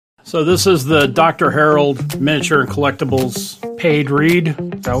So this is the Dr. Harold Miniature and Collectibles paid read. Is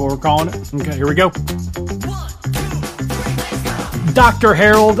that what we're calling it? Okay, here we go. Dr.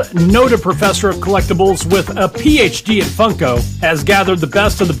 Harold, noted professor of collectibles with a PhD in Funko, has gathered the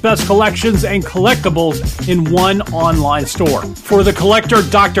best of the best collections and collectibles in one online store. For the collector,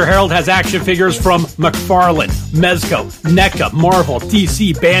 Dr. Harold has action figures from McFarlane, Mezco, NECA, Marvel,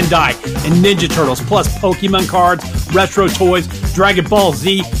 DC, Bandai, and Ninja Turtles, plus Pokemon cards, retro toys, Dragon Ball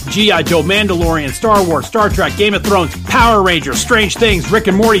Z, G.I. Joe, Mandalorian, Star Wars, Star Trek, Game of Thrones, Power Rangers, Strange Things, Rick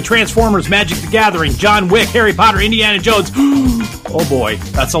and Morty, Transformers, Magic the Gathering, John Wick, Harry Potter, Indiana Jones. Oh boy,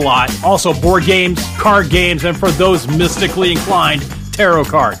 that's a lot. Also board games, card games, and for those mystically inclined, tarot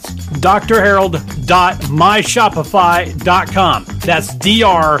cards. drharold.myshopify.com. That's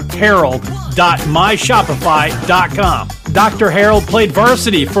drharold.myshopify.com. Dr. Harold played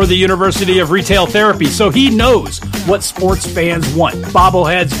varsity for the University of Retail Therapy, so he knows what sports fans want.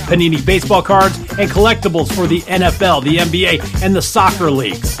 Bobbleheads, Panini baseball cards, and collectibles for the NFL, the NBA, and the soccer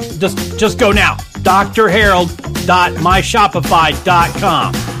leagues. Just go now.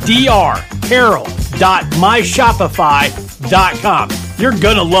 drharold.myshopify.com. drharold.myshopify.com. You're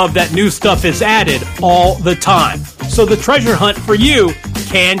gonna love that new stuff is added all the time. So the treasure hunt for you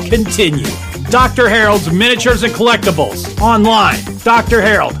can continue. Dr. Harold's Miniatures and Collectibles. Online,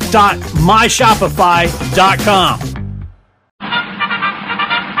 drharold.myshopify.com.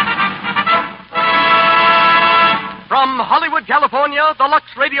 From Hollywood, California, the Lux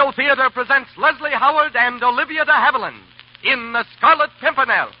Radio Theater presents Leslie Howard and Olivia de Havilland in The Scarlet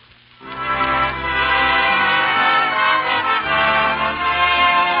Pimpernel.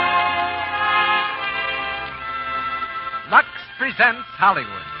 Lux presents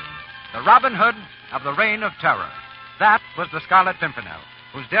Hollywood, the Robin Hood of the Reign of Terror. That was the Scarlet Pimpernel,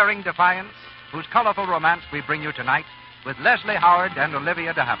 whose daring defiance, whose colorful romance we bring you tonight with Leslie Howard and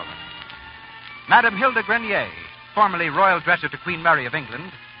Olivia de Havilland. Madame Hilda Grenier, formerly royal dresser to Queen Mary of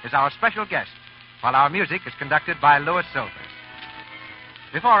England, is our special guest, while our music is conducted by Louis Silvers.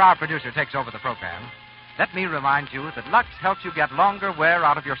 Before our producer takes over the program, let me remind you that Lux helps you get longer wear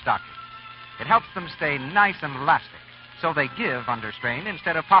out of your stockings. It helps them stay nice and elastic, so they give under strain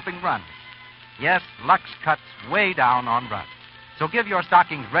instead of popping runs. Yes, Lux cuts way down on runs. So give your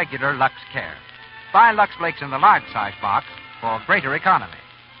stockings regular Lux care. Buy Lux Flakes in the large size box for greater economy.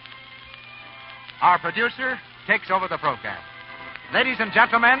 Our producer takes over the program. Ladies and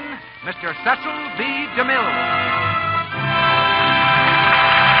gentlemen, Mr. Cecil B. DeMille.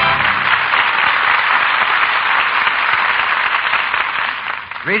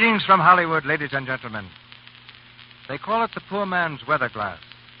 Greetings from Hollywood, ladies and gentlemen. They call it the poor man's weather glass,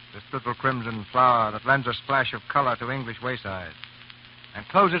 this little crimson flower that lends a splash of color to English waysides and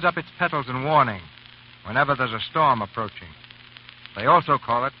closes up its petals in warning whenever there's a storm approaching. They also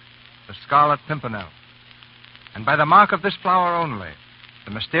call it the Scarlet Pimpernel. And by the mark of this flower only,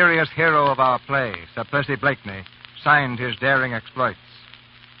 the mysterious hero of our play, Sir Percy Blakeney, signed his daring exploits.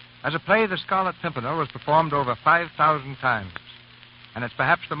 As a play, the Scarlet Pimpernel was performed over 5,000 times, and it's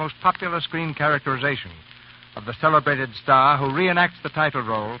perhaps the most popular screen characterization of the celebrated star who reenacts the title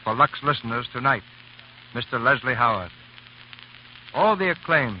role for Lux listeners tonight, Mr. Leslie Howard. All the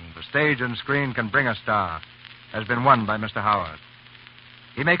acclaim the stage and screen can bring a star has been won by Mr. Howard.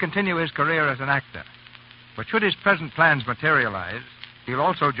 He may continue his career as an actor, but should his present plans materialize, he'll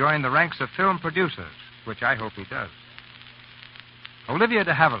also join the ranks of film producers, which I hope he does. Olivia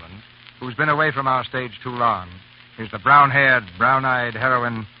de Havilland, who's been away from our stage too long, is the brown-haired, brown-eyed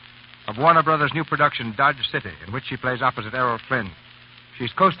heroine of Warner Brothers' new production, Dodge City, in which she plays opposite Errol Flynn.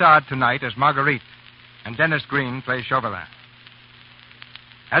 She's co-starred tonight as Marguerite, and Dennis Green plays Chauvelin.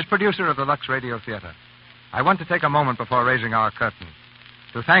 As producer of the Lux Radio Theater, I want to take a moment before raising our curtain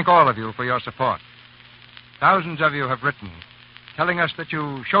to thank all of you for your support. Thousands of you have written, telling us that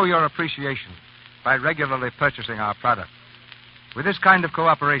you show your appreciation by regularly purchasing our product. With this kind of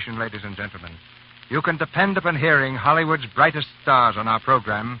cooperation, ladies and gentlemen, you can depend upon hearing Hollywood's brightest stars on our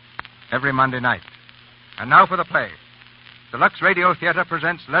program every Monday night. And now for the play. The Lux Radio Theater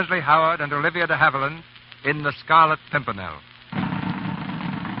presents Leslie Howard and Olivia de Havilland in The Scarlet Pimpernel.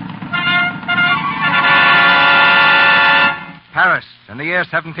 Paris, in the year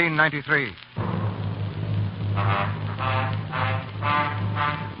 1793.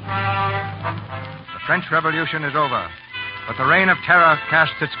 The French Revolution is over, but the reign of terror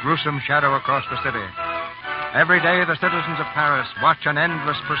casts its gruesome shadow across the city. Every day, the citizens of Paris watch an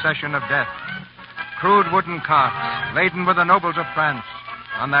endless procession of death. Crude wooden carts, laden with the nobles of France,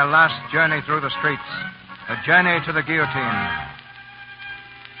 on their last journey through the streets, a journey to the guillotine.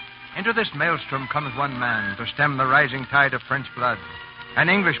 Into this maelstrom comes one man to stem the rising tide of French blood. An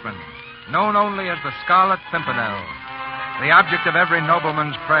Englishman, known only as the Scarlet Pimpernel, the object of every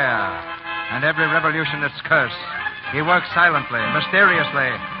nobleman's prayer and every revolutionist's curse, he works silently, mysteriously,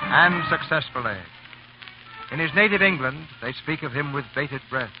 and successfully. In his native England, they speak of him with bated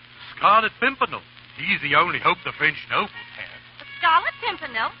breath. Scarlet Pimpernel. He's the only hope the French nobles have. Scarlet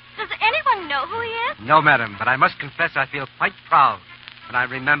Pimpernel? Does anyone know who he is? No, madam, but I must confess I feel quite proud when I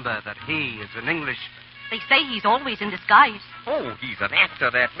remember that he is an Englishman. They say he's always in disguise. Oh, he's an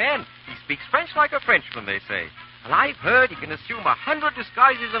actor, that man. He speaks French like a Frenchman, they say. And I've heard he can assume 100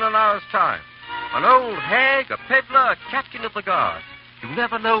 disguises in an hour's time. An old hag, a peddler, a captain of the guard. You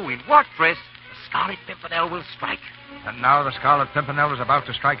never know in what dress the Scarlet Pimpernel will strike. And now the Scarlet Pimpernel is about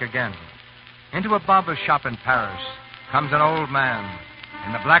to strike again. Into a barber's shop in Paris comes an old man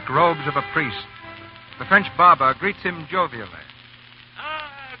in the black robes of a priest. The French barber greets him jovially.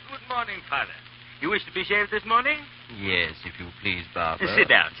 Good morning, Father. You wish to be shaved this morning? Yes, if you please, Barber. Sit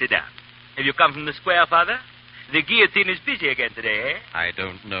down. Have you come from the square, Father? The guillotine is busy again today, eh? I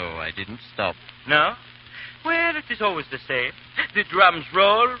don't know. I didn't stop. No? Well, it is always the same. The drums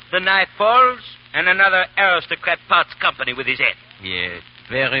roll, the knife falls, and another aristocrat parts company with his head. Yes,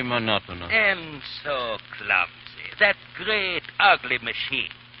 very monotonous. And so clumsy. That great, ugly machine.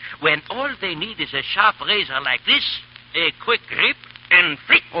 When all they need is a sharp razor like this, a quick grip, and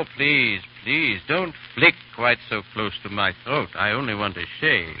flick. Oh, please, don't flick quite so close to my throat. I only want to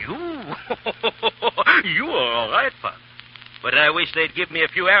shave. You are all right, Father. But I wish they'd give me a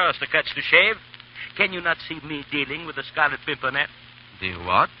few aristocrats to shave. Can you not see me dealing with the Scarlet Pimpernel? The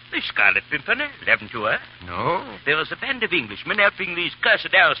what? The Scarlet Pimpernel. Haven't you heard? No. There is a band of Englishmen helping these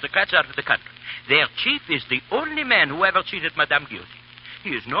cursed aristocrats out of the country. Their chief is the only man who ever cheated Madame Guillotine.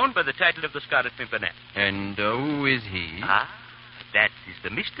 He is known by the title of the Scarlet Pimpernel. And who is he? That is the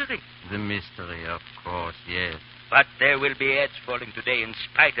mystery. The mystery, of course, yes. But there will be heads falling today in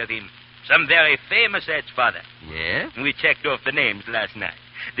spite of him. Some very famous heads, Father. Yes? We checked off the names last night.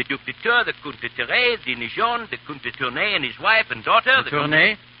 The Duc de Tours, the Comte de Terray, the Nijon, the Comte de Tournay and his wife and daughter. The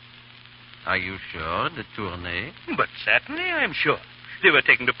Tournay? Are you sure, the Tournay? But certainly I am sure. They were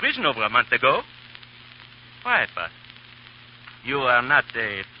taken to prison over a month ago. Why, Father? You are not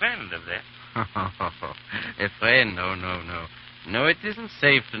a friend of theirs? A friend? Oh, no. No, it isn't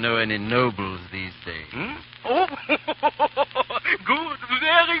safe to know any nobles these days. Oh, good,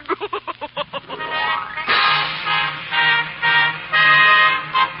 very good.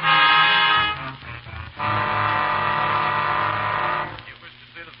 You wish to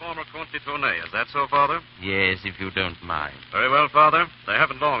see the former Comte de Tournay, is that so, Father? Yes, if you don't mind. Very well, Father. They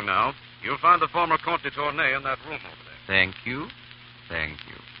haven't long now. You'll find the former Comte de Tournay in that room over there. Thank you.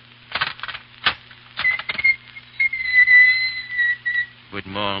 Good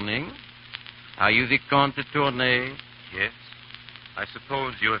morning. Are you the Comte de Tournay? Yes. I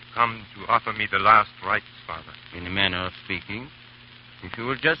suppose you have come to offer me the last rites, Father. In a manner of speaking. If you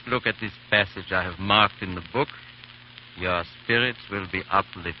will just look at this passage I have marked in the book, your spirits will be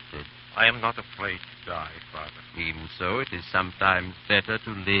uplifted. I am not afraid to die, Father. Even so, it is sometimes better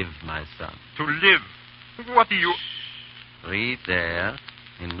to live, my son. To live? What do you... Read there,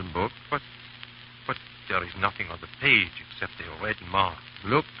 in the book. But there is nothing on the page except a red mark.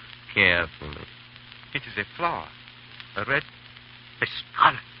 Look carefully. It is a flower. A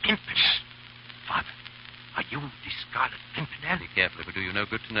Scarlet Pimpernel. Father, are you the Scarlet Pimpernel? Be careful, it will do you no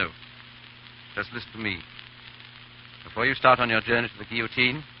good to know. Just listen to me. Before you start on your journey to the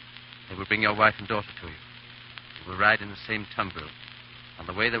guillotine, they will bring your wife and daughter to you. You will ride in the same tumbril. On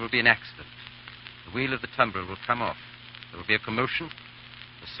the way, there will be an accident. The wheel of the tumbril will come off. There will be a commotion.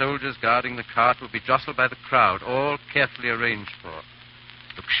 The soldiers guarding the cart will be jostled by the crowd, all carefully arranged for.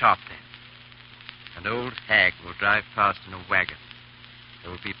 Look sharp, then. An old hag will drive past in a wagon.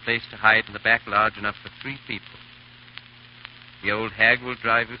 There will be a place to hide in the back large enough for 3 people. The old hag will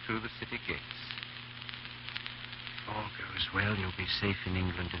drive you through the city gates. If all goes well, you'll be safe in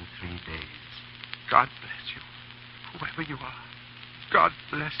England in 3 days. God bless you. Whoever you are, God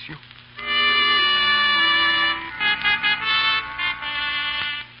bless you.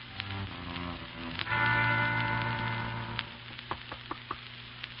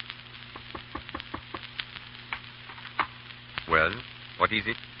 Well, what is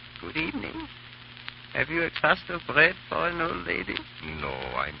it? Good evening. Have you a crust of bread for an old lady? No,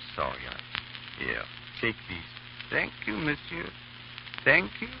 I'm sorry. Here, take these. Thank you, monsieur.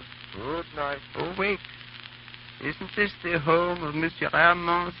 Thank you. Good night. Oh, wait. Isn't this the home of Monsieur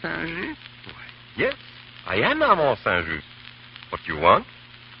Armand Saint-Just? Yes, I am Armand Saint-Just. What do you want?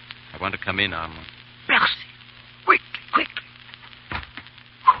 I want to come in, Armand. Merci. Quickly. Good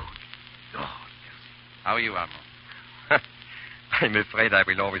Lord, merci. How are you, Armand? I'm afraid I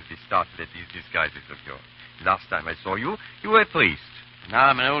will always be startled at these disguises of yours. Last time I saw you, you were a priest. Now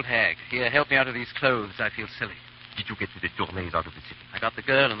I'm an old hag. Here, help me out of these clothes. I feel silly. Did you get to the Tournays out of the city? I got the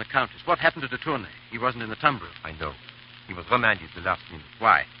girl and the countess. What happened to de Tournay? He wasn't in the tumbril. I know. He was remanded the last minute.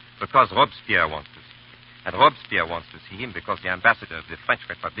 Why? Because Robespierre wants to see him. And Robespierre wants to see him because the ambassador of the French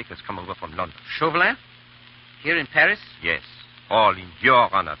Republic has come over from London. Chauvelin? Here in Paris? Yes. All in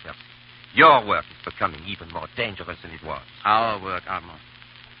your honor, Percy. Your work is becoming even more dangerous than it was. Our work, Armand.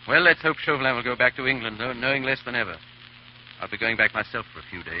 Well, let's hope Chauvelin will go back to England, knowing less than ever. I'll be going back myself for a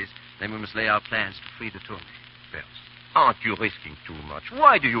few days. Then we must lay our plans to free de Tournay. Percy, aren't you risking too much?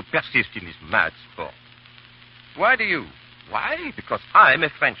 Why do you persist in this mad sport? Why do you? Why? Because I'm a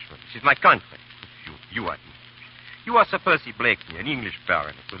Frenchman. This is my country. You are English. You are Sir Percy Blakeney, an English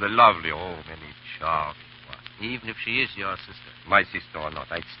baronet with a lovely home and a charming wife. Even if she is your sister. My sister or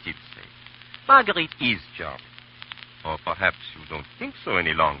not, I'd still say Marguerite is charming. Or perhaps you don't think so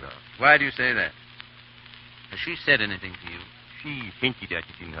any longer. Why do you say that? Has she said anything to you? She hinted at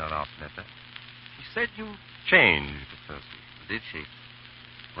it in her last letter. She said you changed, Percy. Did she?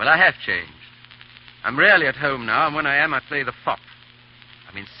 Well, I have changed. I'm rarely at home now, and when I am, I play the fop.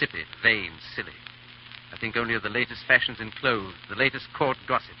 I'm insipid, vain, silly. I think only of the latest fashions in clothes, the latest court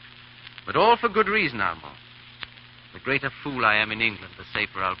gossip. But all for good reason, Armand. The greater fool I am in England, the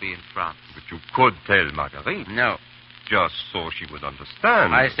safer I'll be in France. But you could tell Marguerite. No. Just so she would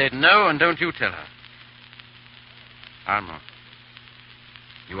understand. I said no, and don't you tell her. Armand,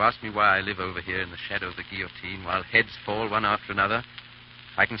 you asked me why I live over here in the shadow of the guillotine while heads fall one after another.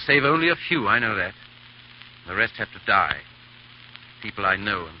 I can save only a few, I know that. The rest have to die. People I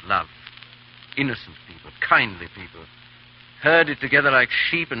know and love. Innocent people, kindly people. Herded together like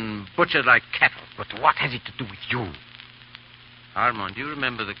sheep and butchered like cattle. But what has it to do with you? Armand, do you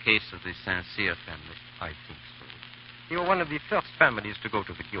remember the case of the Saint-Cyr family? I think so. You were one of the first families to go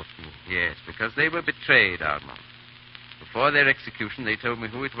to the guillotine. Yes, because they were betrayed, Armand. Before their execution, they told me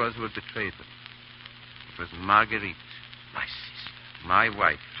who it was who had betrayed them. It was Marguerite. My sister. My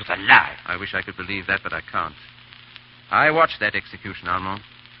wife. It was a lie. I wish I could believe that, but I can't. I watched that execution, Armand.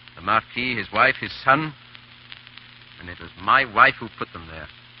 The Marquis, his wife, his son. And it was my wife who put them there.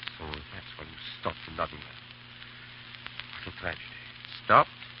 So that's why you stopped loving her. What a tragedy. Stopped?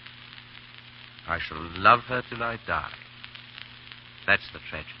 I shall love her till I die. That's the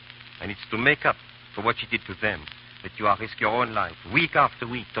tragedy. And it's to make up for what she did to them that you are risking your own life, week after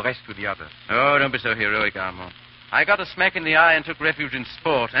week, to rescue the others. Oh, don't be so heroic, Armand. I got a smack in the eye and took refuge in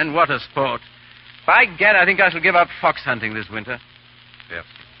sport. And what a sport. By gad, I think I shall give up fox hunting this winter. Percy,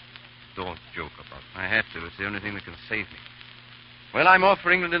 don't joke about it. I have to. It's the only thing that can save me. Well, I'm off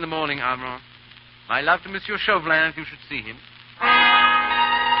for England in the morning, Armand. My love to Monsieur Chauvelin, if you should see him.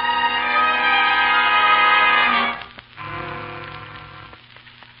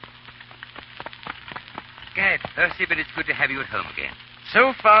 Gad, Percy, but it's good to have you at home again.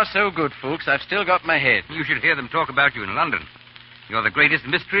 So far, so good, Fuchs. I've still got my head. You should hear them talk about you in London. You're the greatest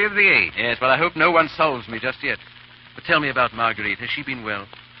mystery of the age. Yes, well, I hope no one solves me just yet. But tell me about Marguerite. Has she been well?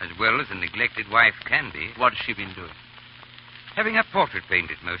 As well as a neglected wife can be. What has she been doing? Having her portrait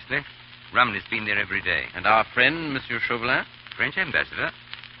painted, mostly. Rumney's been there every day. And our friend, Monsieur Chauvelin? French ambassador.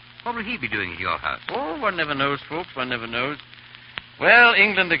 What will he be doing at your house? Oh, one never knows, Fuchs. One never knows. Well,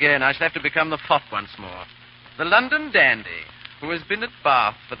 England again. I shall have to become the fop once more. The London dandy, who has been at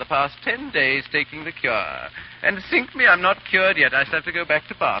Bath for the past 10 days taking the cure. And sink me, I'm not cured yet. I shall have to go back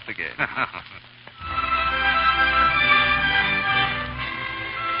to Bath again.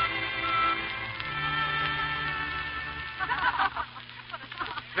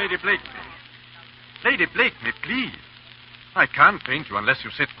 Lady Blakeney. Lady Blakeney, please. I can't paint you unless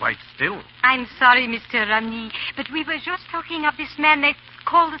you sit quite still. I'm sorry, Mr. Rumney, but we were just talking of this man that's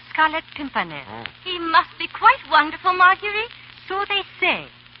called the Scarlet Pimpernel. Oh. He must be quite wonderful, Marguerite. So they say.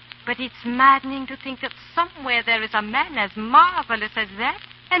 But it's maddening to think that somewhere there is a man as marvelous as that,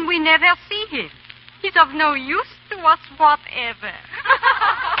 and we never see him. He's of no use to us whatever.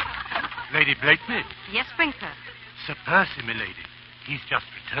 Lady Blakeney. Yes, Winkler. Sir Percy, milady. He's just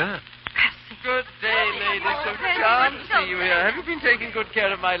returned. Percy. Good day, ladies. So charmed to see you here. Have you been taking good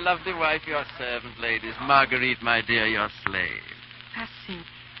care of my lovely wife, your servant, ladies? Marguerite, my dear, your slave. Percy,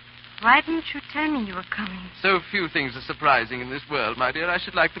 why didn't you tell me you were coming? So few things are surprising in this world, my dear. I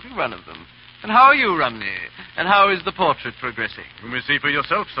should like to be one of them. And how are you, Rumney? And how is the portrait progressing? You may see for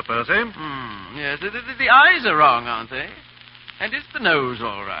yourself, Sir Percy. Yes, the eyes are wrong, aren't they? And is the nose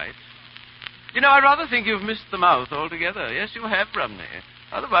all right? You know, I rather think you've missed the mouth altogether. Yes, you have, Rumney.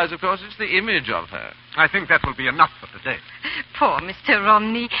 Otherwise, of course, it's the image of her. I think that will be enough for today. Poor Mr.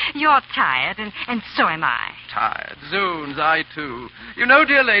 Romney. You're tired, and so am I. Tired. Zoons, I too. You know,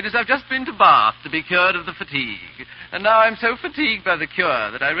 dear ladies, I've just been to Bath to be cured of the fatigue. And now I'm so fatigued by the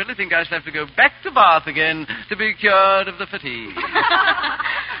cure that I really think I shall have to go back to Bath again to be cured of the fatigue.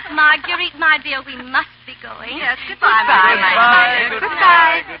 Marguerite, my dear, we must be going. Yes, goodbye, my dear.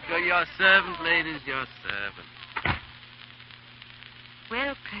 Goodbye. Goodbye. Your servant, ladies, your servant.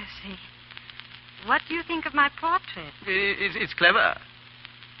 Well, Percy, what do you think of my portrait? It's clever.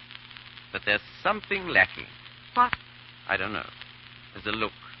 But there's something lacking. What? I don't know. There's a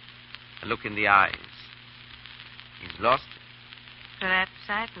look in the eyes. He's lost it. Perhaps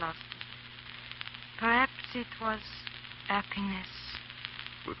I've lost it. Perhaps it was happiness.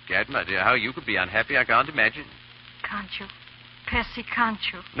 Good gad, my dear, how you could be unhappy, I can't imagine. Can't you? Percy, can't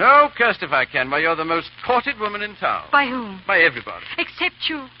you? No, cursed if I can. Why, you're the most courted woman in town. By whom? By everybody. Except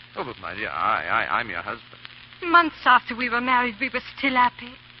you. Oh, but my dear, I'm your husband. Months after we were married, we were still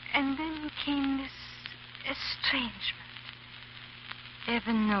happy. And then came this estrangement.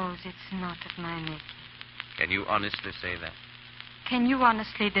 Heaven knows it's not of my making. Can you honestly say that? Can you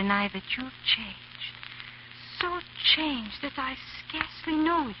honestly deny that you've changed? So changed that I scarcely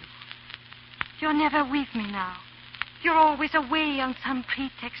know you. You're never with me now. You're always away on some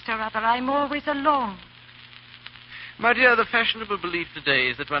pretext or other. I'm always alone. My dear, the fashionable belief today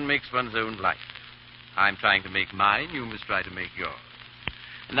is that one makes one's own life. I'm trying to make mine. You must try to make yours.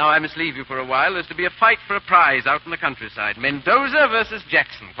 And now I must leave you for a while. There's to be a fight for a prize out in the countryside. Mendoza versus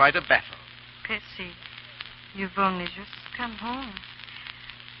Jackson. Quite a battle. Percy, you've only just come home.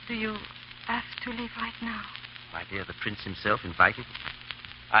 Do you have to leave right now? My dear, the prince himself invited me.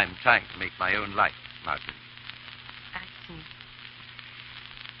 I'm trying to make my own life, Marguerite. I see.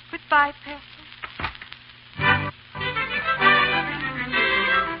 Goodbye, Percy.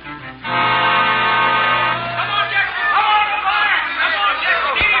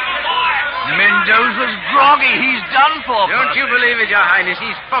 Mendoza's groggy. He's done for. Don't you believe it, Your Highness.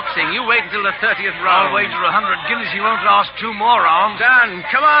 He's foxing. You wait until the 30th round. I'll wager 100 guineas he won't last 2 more rounds. Done.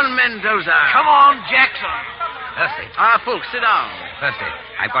 Come on, Mendoza. Come on, Jackson. Percy. Folks, sit down. Percy,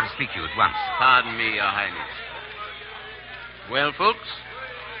 I've got to speak to you at once. Pardon me, Your Highness. Well, folks?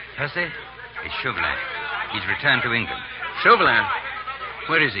 Percy, it's Chauvelin. He's returned to England. Chauvelin?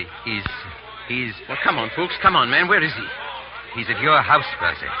 Where is he? He's... Well, come on, folks. Come on, man. Where is he? He's at your house,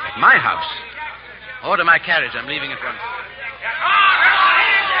 Percy. At my house? Order my carriage. I'm leaving at once.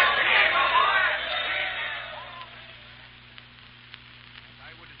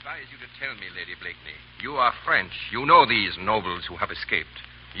 I would advise you to tell me, Lady Blakeney. You are French. You know these nobles who have escaped.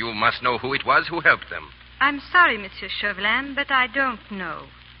 You must know who it was who helped them. I'm sorry, Monsieur Chauvelin, but I don't know.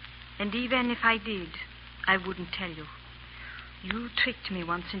 And even if I did, I wouldn't tell you. You tricked me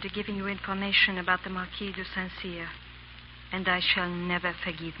once into giving you information about the Marquis de Saint-Cyr. And I shall never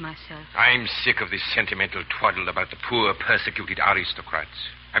forgive myself. I'm sick of this sentimental twaddle about the poor, persecuted aristocrats.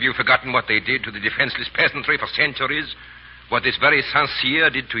 Have you forgotten what they did to the defenseless peasantry for centuries? What this very Saint-Cyr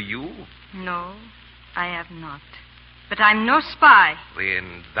did to you? No, I have not. But I'm no spy.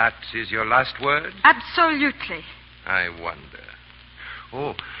 Then that is your last word? Absolutely. I wonder.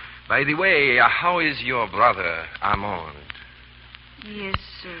 Oh, by the way, how is your brother, Armand? He is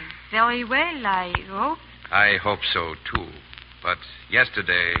very well, I hope. I hope so, too. But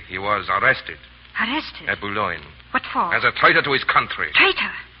yesterday he was arrested. Arrested? At Boulogne. What for? As a traitor to his country.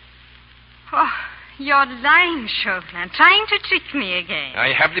 Traitor? Oh, you're lying, Chauvelin, trying to trick me again.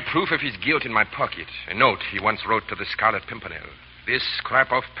 I have the proof of his guilt in my pocket. A note he once wrote to the Scarlet Pimpernel. This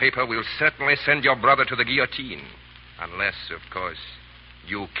scrap of paper will certainly send your brother to the guillotine. Unless, of course,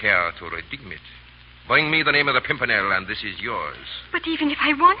 you care to redeem it. Bring me the name of the Pimpernel, and this is yours. But even if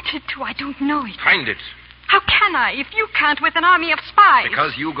I wanted to, I don't know it. Find it. How can I, if you can't with an army of spies?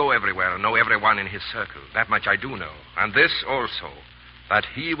 Because you go everywhere and know everyone in his circle. That much I do know. And this also, that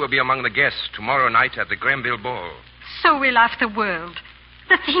he will be among the guests tomorrow night at the Granville Ball. So will half the world.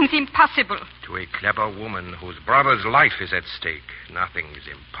 The thing's impossible. To a clever woman whose brother's life is at stake, nothing is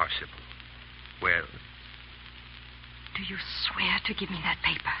impossible. Well? Do you swear to give me that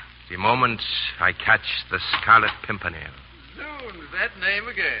paper? The moment I catch the Scarlet Pimpernel. Zoons, that name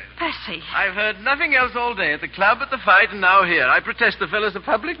again. Percy. I've heard nothing else all day. At the club, at the fight, and now here. I protest the fellow's a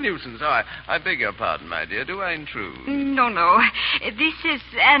public nuisance. Oh, I beg your pardon, my dear. Do I intrude? No. This is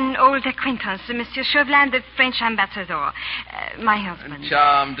an old acquaintance, Monsieur Chauvelin, the French ambassador. My husband.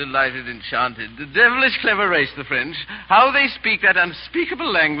 Charmed, delighted, enchanted. The devilish clever race, the French. How they speak that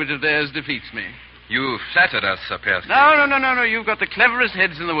unspeakable language of theirs defeats me. You flattered us, Sir Percy. No. You've got the cleverest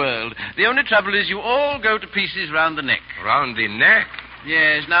heads in the world. The only trouble is you all go to pieces round the neck. Round the neck?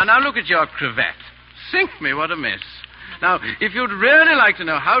 Yes, now look at your cravat. Sink me, what a mess. Now, if you'd really like to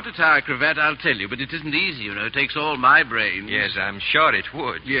know how to tie a cravat, I'll tell you, but it isn't easy, you know. It takes all my brains. Yes, I'm sure it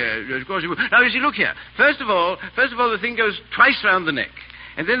would. Yeah, of course it would. Now, you see, look here. First of all, the thing goes twice round the neck.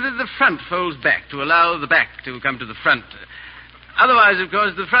 And then the front folds back to allow the back to come to the front. Otherwise, of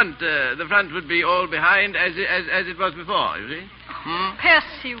course, the front would be all behind as it was before, you see.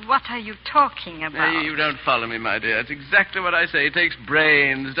 Percy, what are you talking about? You don't follow me, my dear. It's exactly what I say. It takes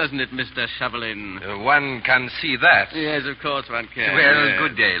brains, doesn't it, Mr. Shovelin? One can see that. Yes, of course one can. Well, yes.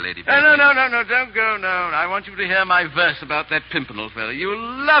 good day, Lady No, don't go, no. I want you to hear my verse about that Pimpernel fellow.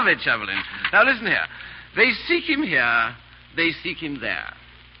 You'll love it, Shovelin. Now, listen here. They seek him here, they seek him there.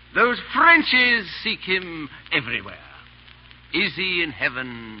 Those Frenchies seek him everywhere. Is he in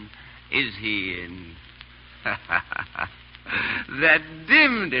heaven? Is he in... that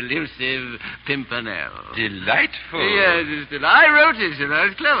dim, elusive Pimpernel. Delightful. Yes, I wrote it, you know.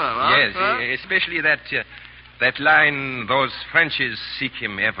 It's clever, huh? Yes, especially that line, those Frenchies seek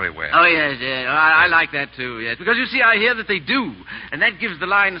him everywhere. Oh, yes. I like that, too, yes. Because, you see, I hear that they do. And that gives the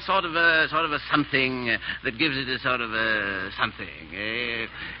line sort of a something that gives it a sort of a something.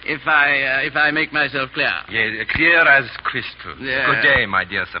 If I make myself clear. Yes, clear as crystal. Yeah. Good day, my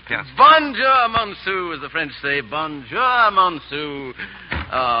dear Sir Percy. Bonjour, Monsieur, as the French say. Bonjour, Monsieur.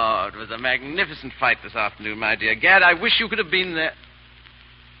 Oh, it was a magnificent fight this afternoon, my dear. Gad, I wish you could have been there.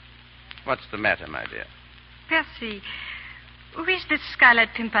 What's the matter, my dear? Percy, who is this Scarlet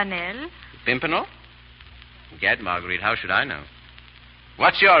Pimpernel? Pimpernel? Gad, Marguerite, how should I know?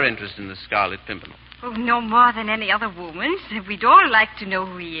 What's your interest in the Scarlet Pimpernel? Oh, no more than any other woman's. We'd all like to know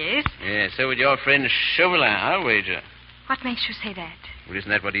who he is. Yeah, so would your friend Chauvelin, I'll wager. What makes you say that? Well, isn't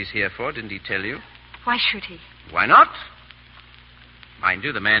that what he's here for? Didn't he tell you? Why should he? Why not? Mind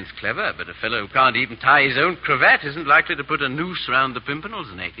you, the man's clever, but a fellow who can't even tie his own cravat isn't likely to put a noose round the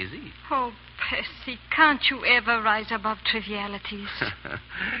Pimpernel's neck, is he? Oh, Percy, can't you ever rise above trivialities?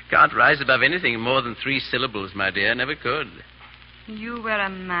 Can't rise above anything more than 3 syllables, my dear. Never could. You were a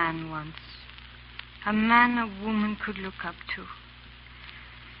man once. A man a woman could look up to.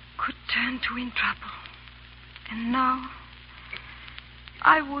 Could turn to in trouble. And now,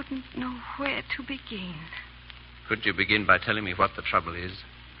 I wouldn't know where to begin. Could you begin by telling me what the trouble is?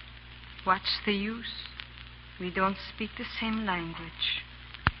 What's the use? We don't speak the same language.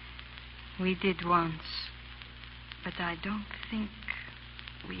 We did once, but I don't think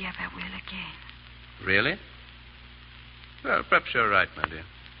we ever will again. Really? Well, perhaps you're right, my dear.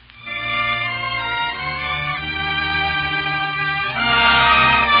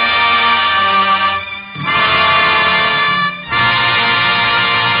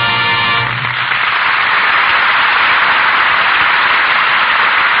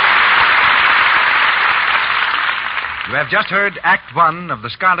 You have just heard Act One of The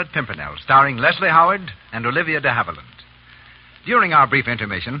Scarlet Pimpernel, starring Leslie Howard and Olivia de Havilland. During our brief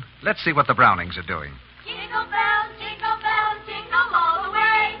intermission, let's see what the Brownings are doing. Jingle bells, jingle all the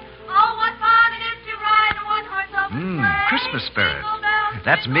way. Oh, what fun it is to ride a one-horse open sleigh. Christmas spirit.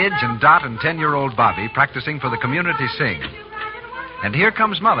 That's Midge and Dot and 10-year-old Bobby practicing for the community sing. And here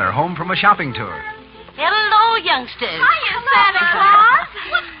comes Mother, home from a shopping tour. Hello, youngsters. Hiya, Santa Claus.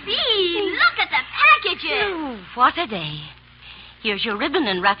 Whoopsie, look at the packages. Oh, what a day. Here's your ribbon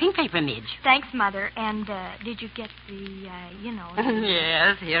and wrapping paper, Midge. Thanks, Mother. And did you get the,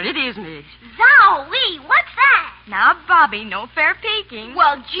 Yes, here it is, Midge. Zowie, what's that? Now, Bobby, no fair peeking.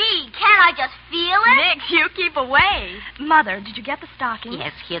 Well, gee, can't I just feel it? Nix, you keep away. Mother, did you get the stockings?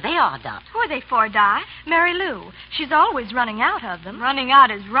 Yes, here they are, Dot. Who are they for, Dot? Mary Lou. She's always running out of them. Running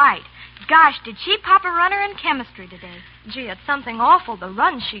out is right. Gosh, did she pop a runner in chemistry today? Gee, it's something awful, the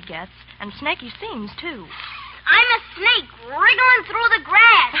run she gets. And snaky seams, too. I'm a snake wriggling through the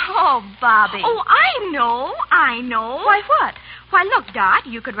grass. Oh, Bobby. Oh, I know. Why, what? Why, look, Dot,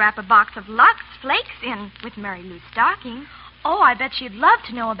 you could wrap a box of Lux Flakes in with Mary Lou's stocking. Oh, I bet she'd love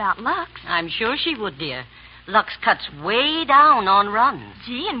to know about Lux. I'm sure she would, dear. Lux cuts way down on runs.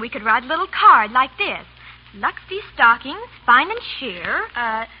 Gee, and we could write a little card like this. Luxy stockings, fine and sheer,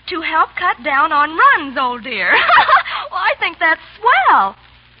 to help cut down on runs, old dear. Well, I think that's swell.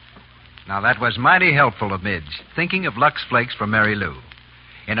 Now, that was mighty helpful of Midge, thinking of Lux Flakes for Mary Lou.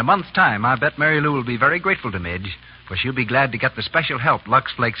 In a month's time, I bet Mary Lou will be very grateful to Midge, for she'll be glad to get the special help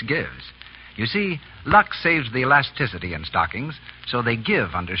Lux Flakes gives. You see, Lux saves the elasticity in stockings, so they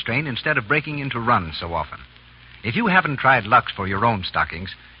give under strain instead of breaking into runs so often. If you haven't tried Lux for your own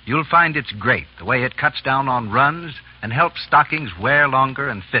stockings, you'll find it's great, the way it cuts down on runs and helps stockings wear longer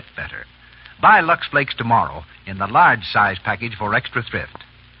and fit better. Buy Lux Flakes tomorrow in the large size package for extra thrift.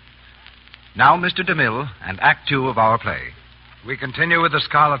 Now, Mr. DeMille and Act Two of our play. We continue with The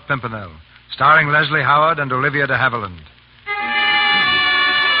Scarlet Pimpernel, starring Leslie Howard and Olivia de Havilland.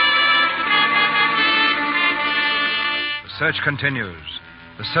 The search continues.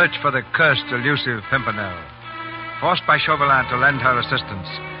 The search for the cursed, elusive Pimpernel. Forced by Chauvelin to lend her assistance,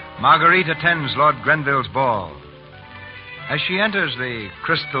 Marguerite attends Lord Grenville's ball. As she enters the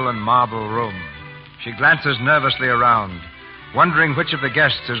crystal and marble room, she glances nervously around, wondering which of the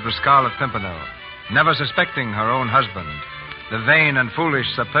guests is the Scarlet Pimpernel, never suspecting her own husband, the vain and foolish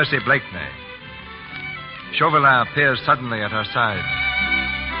Sir Percy Blakeney. Chauvelin appears suddenly at her side.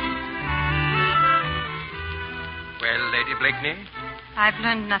 Well, Lady Blakeney? I've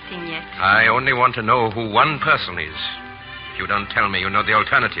learned nothing yet. I only want to know who one person is. If you don't tell me, you know the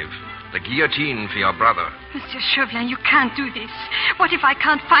alternative. The guillotine for your brother. Monsieur Chauvelin, you can't do this. What if I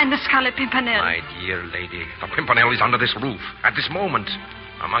can't find the Scarlet Pimpernel? My dear lady, the Pimpernel is under this roof, at this moment,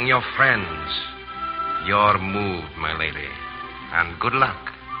 among your friends. Your move, my lady. And good luck.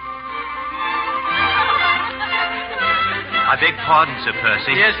 I beg pardon, Sir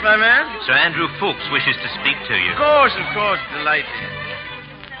Percy. Yes, my man? Sir Andrew Ffoulkes wishes to speak to you. Of course. Delighted.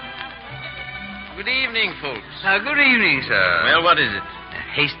 Good evening, folks. Good evening, sir. Well, what is it?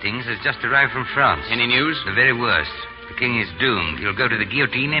 Hastings has just arrived from France. Any news? The very worst. The king is doomed. He'll go to the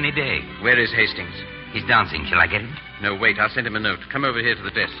guillotine any day. Where is Hastings? He's dancing. Shall I get him? No, wait. I'll send him a note. Come over here to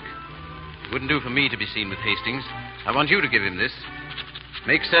the desk. It wouldn't do for me to be seen with Hastings. I want you to give him this.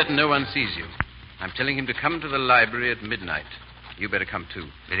 Make certain no one sees you. I'm telling him to come to the library at midnight. You better come, too.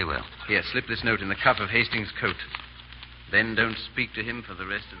 Very well. Here, slip this note in the cuff of Hastings' coat. Then don't speak to him for the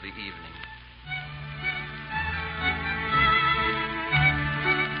rest of the evening.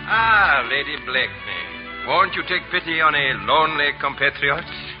 Ah, Lady Blakeney. Won't you take pity on a lonely compatriot?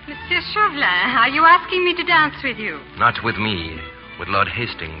 Monsieur Chauvelin, are you asking me to dance with you? Not with me. With Lord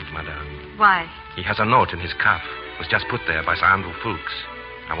Hastings, madame. Why? He has a note in his cuff. It was just put there by Sir Andrew Ffoulkes.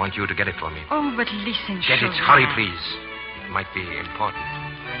 I want you to get it for me. Oh, but listen, Get Chauvelin. it. Hurry, please. It might be important.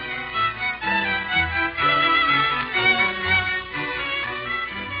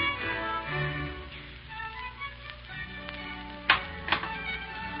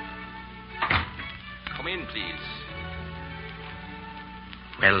 Come in, please.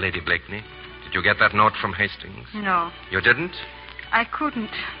 Well, Lady Blakeney, did you get that note from Hastings? No, You didn't? I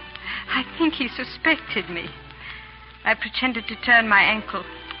couldn't. I think he suspected me. I pretended to turn my ankle.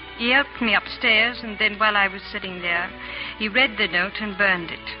 He helped me upstairs, and then while I was sitting there, he read the note and burned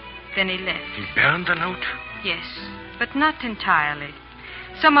it. Then he left. He burned the note? Yes, but not entirely.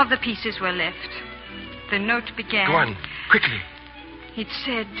 Some of the pieces were left. The note began... Go on, quickly. It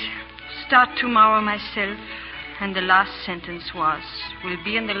said, "Start tomorrow myself," and the last sentence was, "Will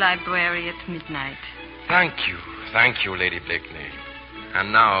be in the library at midnight." Thank you, Lady Blakeney.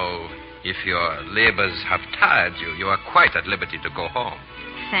 And now, if your labors have tired you, you are quite at liberty to go home.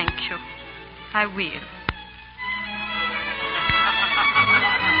 Thank you. I will.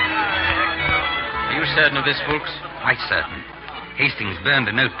 Are you certain of this, Ffoulkes? Quite certain. Hastings burned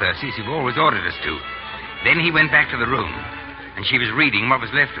a note, Percy, as you've always ordered us to. Then he went back to the room, and she was reading what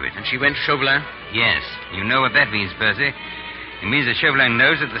was left of it. And she went to Chauvelin? Yes. You know what that means, Percy. It means that Chauvelin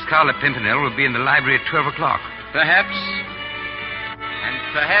knows that the Scarlet Pimpernel will be in the library at 12 o'clock. Perhaps. And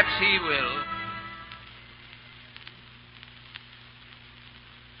perhaps he will.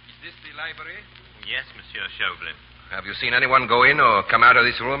 Is this the library? Yes, Monsieur Chauvelin. Have you seen anyone go in or come out of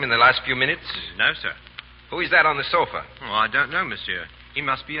this room in the last few minutes? No, sir. Who is that on the sofa? Oh, I don't know, monsieur. He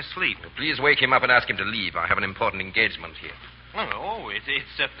must be asleep. Please wake him up and ask him to leave. I have an important engagement here. It's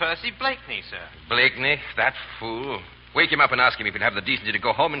Sir Percy Blakeney, sir. Blakeney, that fool. Wake him up and ask him if he'll have the decency to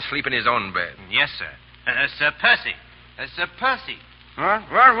go home and sleep in his own bed. Yes, sir. Sir Percy. Sir Percy. What?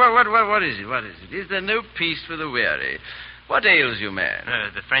 What is it? What is it? Is there no peace for the weary? What ails you, man?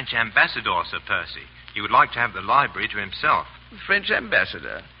 The French ambassador, Sir Percy. He would like to have the library to himself. The French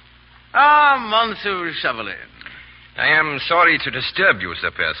ambassador? Ah, Monsieur Chauvelin. I am sorry to disturb you, Sir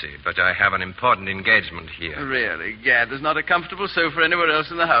Percy, but I have an important engagement here. Really, gad, there's not a comfortable sofa anywhere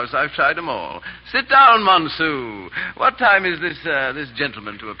else in the house. I've tried them all. Sit down, Monsieur. What time is this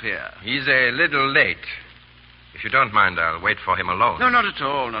gentleman to appear? He's a little late. If you don't mind, I'll wait for him alone. No, not at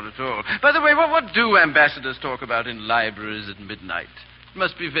all, not at all. By the way, what do ambassadors talk about in libraries at midnight? It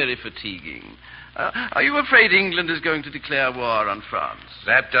must be very fatiguing. Are you afraid England is going to declare war on France?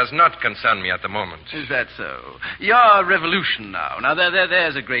 That does not concern me at the moment. Is that so? Your revolution now. Now,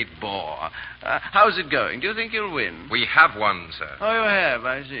 there's a great bore. How's it going? Do you think you'll win? We have won, sir. Oh, you have,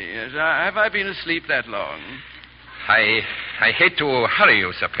 I see. Yes. Have I been asleep that long? I hate to hurry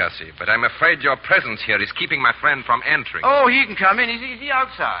you, Sir Percy, but I'm afraid your presence here is keeping my friend from entering. Oh, he can come in. Is he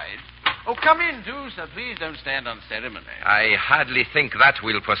outside? Oh, come in, do, sir. Please don't stand on ceremony. I hardly think that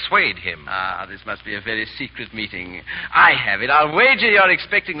will persuade him. Ah, this must be a very secret meeting. I have it. I'll wager you're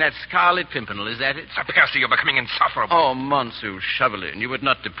expecting that Scarlet Pimpernel. Is that it? Percy, you're becoming insufferable. Oh, Monsieur Chauvelin, you would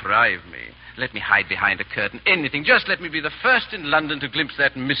not deprive me. Let me hide behind a curtain. Anything. Just let me be the first in London to glimpse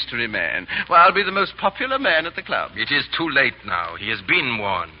that mystery man. Well, I'll be the most popular man at the club. It is too late now. He has been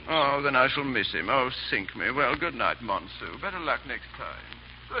warned. Oh, then I shall miss him. Oh, sink me. Well, good night, Monsieur. Better luck next time.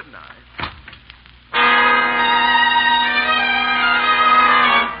 Good night.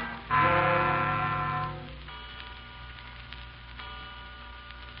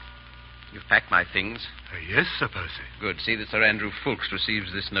 You've packed my things? Yes, Sir Percy. Good. See that Sir Andrew Fulks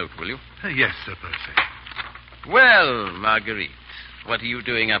receives this note, will you? Yes, Sir Percy. Well, Marguerite, what are you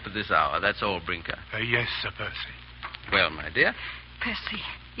doing up at this hour? That's all, Brinker. Yes, Sir Percy. Well, my dear? Percy,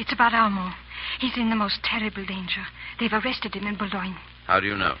 it's about Armand. He's in the most terrible danger. They've arrested him in Boulogne. How do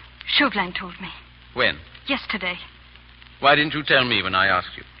you know? Chauvelin told me. When? Yesterday. Why didn't you tell me when I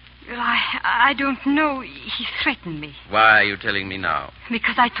asked you? Well, I don't know. He threatened me. Why are you telling me now?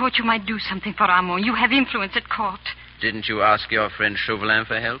 Because I thought you might do something for Armand. You have influence at court. Didn't you ask your friend Chauvelin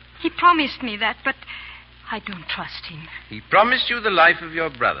for help? He promised me that, but I don't trust him. He promised you the life of your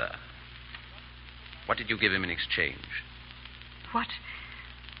brother. What did you give him in exchange? What?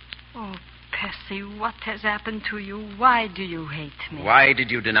 Oh, Percy, what has happened to you? Why do you hate me? Why did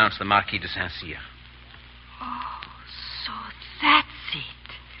you denounce the Marquis de Saint-Cyr? Oh, so that's it.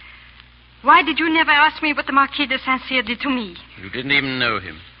 Why did you never ask me what the Marquis de Saint-Cyr did to me? You didn't even know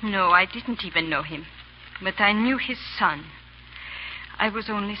him. No, I didn't even know him. But I knew his son. I was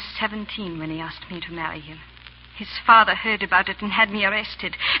only 17 when he asked me to marry him. His father heard about it and had me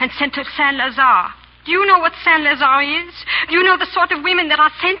arrested and sent to Saint-Lazare. Do you know what Saint-Lazare is? Do you know the sort of women that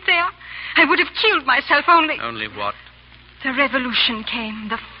are sent there? I would have killed myself only... Only what? The revolution came,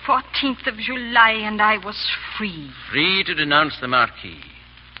 the 14th of July, and I was free. Free to denounce the Marquis.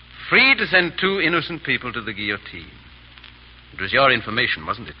 Free to send 2 innocent people to the guillotine. It was your information,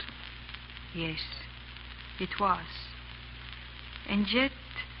 wasn't it? Yes, it was. And yet,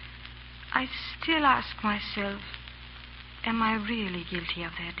 I still ask myself, am I really guilty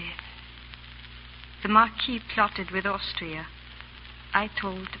of their death? The Marquis plotted with Austria. I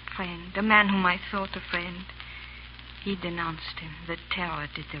told a friend, a man whom I thought a friend. He denounced him. The terror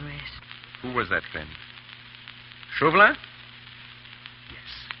did the rest. Who was that friend? Chauvelin?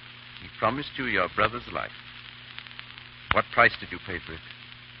 Yes. He promised you your brother's life. What price did you pay for it?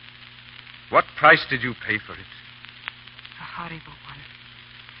 What price did you pay for it? A horrible one.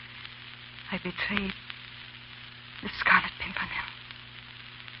 I betrayed the Scarlet Pimpernel.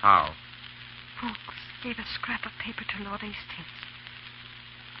 How? Fulks gave a scrap of paper to Lord Hastings.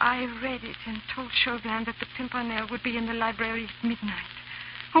 I read it and told Chauvelin that the Pimpernel would be in the library at midnight.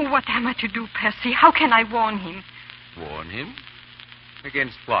 Oh, what am I to do, Percy? How can I warn him? Warn him?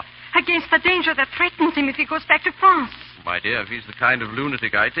 Against what? Against the danger that threatens him if he goes back to France. My dear, if he's the kind of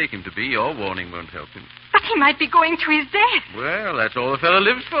lunatic I take him to be, your warning won't help him. But he might be going to his death. Well, that's all the fellow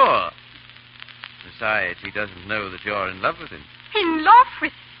lives for. Besides, he doesn't know that you're in love with him. In love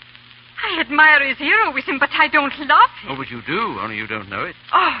with him? I admire his heroism, but I don't love him. Oh, but you do, only you don't know it.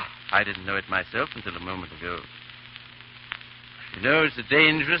 Oh. I didn't know it myself until a moment ago. You know, it's a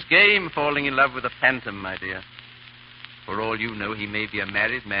dangerous game, falling in love with a phantom, my dear. For all you know, he may be a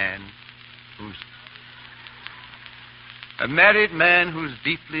married man who's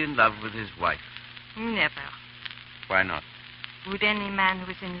deeply in love with his wife. Never. Why not? Would any man who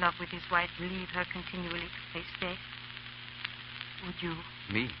is in love with his wife leave her continually to face death? Would you?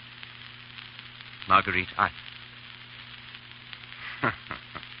 Me? Marguerite, I.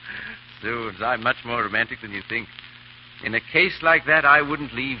 Zoons, I'm much more romantic than you think. In a case like that, I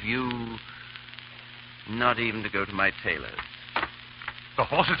wouldn't leave you, not even to go to my tailor's. The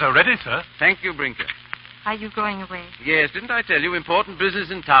horses are ready, sir. Thank you, Brinker. Are you going away? Yes, didn't I tell you? Important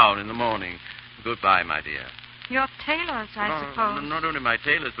business in town in the morning. Goodbye, my dear. Your tailors, I suppose. Not only my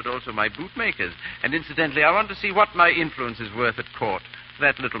tailors, but also my bootmakers. And incidentally, I want to see what my influence is worth at court. For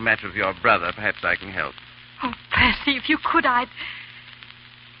that little matter of your brother, perhaps I can help. Oh, Percy, if you could, I'd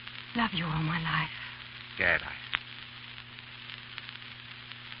love you all my life. Gad,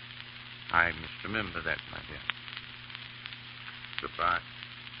 I must remember that, my dear. Goodbye.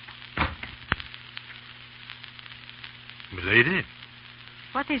 Milady?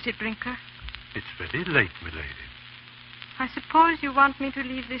 What is it, Brinker? It's very late, milady. I suppose you want me to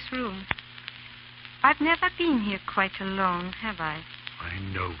leave this room. I've never been here quite alone, have I? I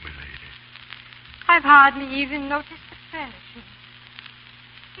know, milady. I've hardly even noticed the furniture.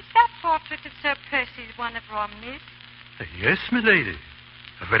 Is that portrait of Sir Percy one of Romney's? Yes, milady.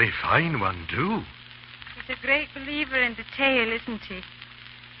 A very fine one, too. He's a great believer in the tale, isn't he?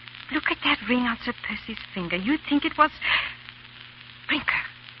 Look at that ring on Sir Percy's finger. You'd think it was Brinker.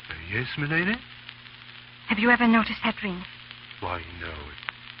 Yes, milady? Have you ever noticed that ring? Why, no.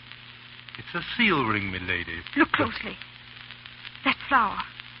 It's a seal ring, milady. Look closely. That flower,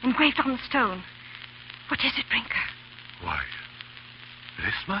 engraved on the stone. What is it, Brinker? Why,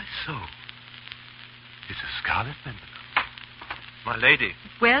 bless my soul. It's a Scarlet Pimpernel. My lady.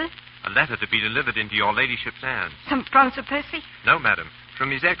 Well? A letter to be delivered into your ladyship's hands. From Sir Percy? No, madam.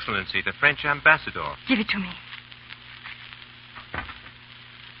 From His Excellency, the French ambassador. Give it to me. My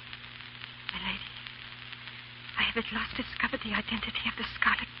lady, I have at last discovered the identity of the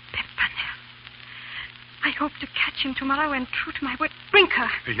Scarlet Pimpernel. I hope to catch him tomorrow, and true to my word, Brinker.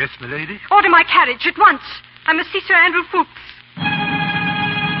 Yes, milady? Order my carriage at once. I must see Sir Andrew Fuchs.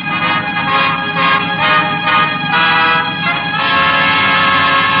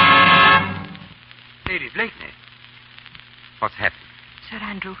 Lady Blakeney. What's happened? Sir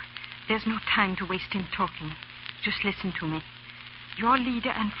Andrew, there's no time to waste in talking. Just listen to me. Your leader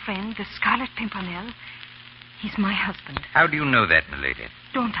and friend, the Scarlet Pimpernel, he's my husband. How do you know that, milady?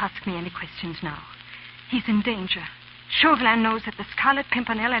 Don't ask me any questions now. He's in danger. Chauvelin knows that the Scarlet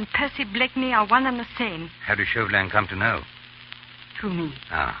Pimpernel and Percy Blakeney are one and the same. How did Chauvelin come to know? Through me.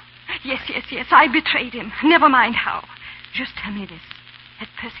 Ah. Yes. I betrayed him. Never mind how. Just tell me this. Had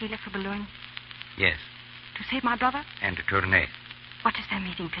Percy left for Boulogne? Yes. To save my brother? And to Tournai. What is their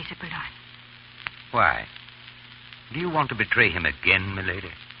meeting place at Boulogne? Why? Do you want to betray him again,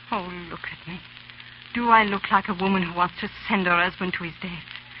 milady? Oh, look at me. Do I look like a woman who wants to send her husband to his death?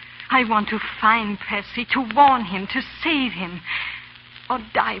 I want to find Percy, to warn him, to save him, or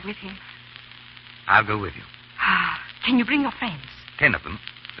die with him. I'll go with you. Can you bring your friends? 10 of them.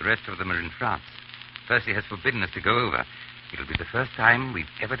 The rest of them are in France. Percy has forbidden us to go over. It'll be the first time we've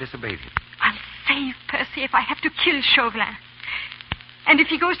ever disobeyed him. I'll save Percy if I have to kill Chauvelin. And if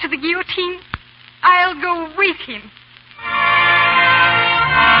he goes to the guillotine, I'll go with him.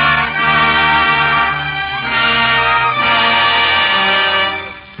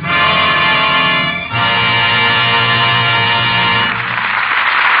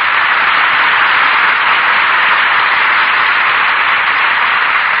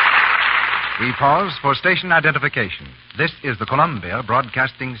 We pause for station identification. This is the Columbia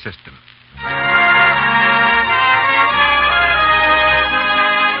Broadcasting System.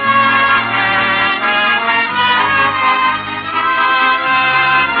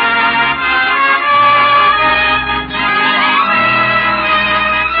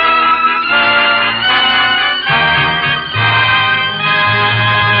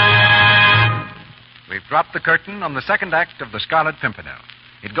 We've dropped the curtain on the second act of The Scarlet Pimpernel.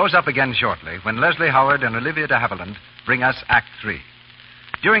 It goes up again shortly when Leslie Howard and Olivia de Havilland bring us Act 3.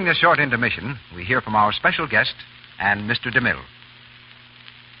 During this short intermission, we hear from our special guest and Mr. DeMille.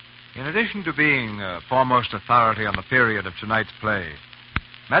 In addition to being foremost authority on the period of tonight's play,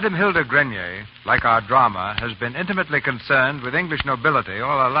 Madame Hilda Grenier, like our drama, has been intimately concerned with English nobility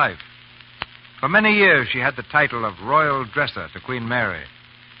all her life. For many years, she had the title of Royal Dresser to Queen Mary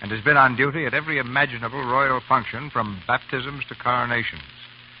and has been on duty at every imaginable royal function from baptisms to coronations.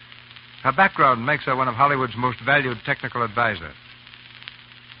 Her background makes her one of Hollywood's most valued technical advisors.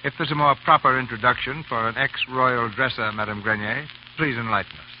 If there's a more proper introduction for an ex-royal dresser, Madame Grenier, please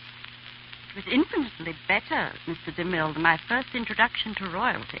enlighten us. It was infinitely better, Mr. DeMille, than my first introduction to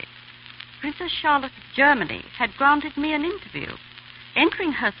royalty. Princess Charlotte of Germany had granted me an interview.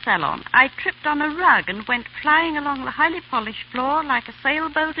 Entering her salon, I tripped on a rug and went flying along the highly polished floor like a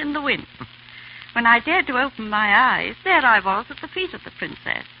sailboat in the wind. When I dared to open my eyes, there I was at the feet of the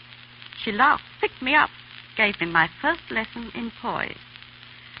princess. She laughed, picked me up, gave me my first lesson in poise.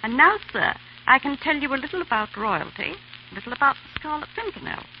 And now, sir, I can tell you a little about royalty, a little about the Scarlet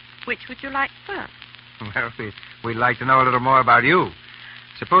Pimpernel. Which would you like first? Well, we'd like to know a little more about you.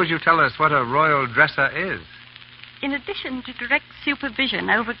 Suppose you tell us what a royal dresser is. In addition to direct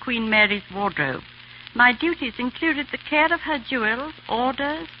supervision over Queen Mary's wardrobe, my duties included the care of her jewels,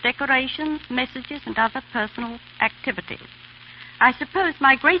 orders, decorations, messages, and other personal activities. I suppose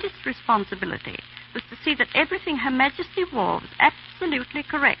my greatest responsibility was to see that everything Her Majesty wore was absolutely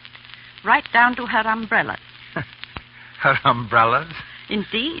correct, right down to her umbrellas. Her umbrellas?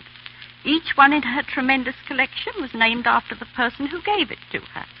 Indeed. Each one in her tremendous collection was named after the person who gave it to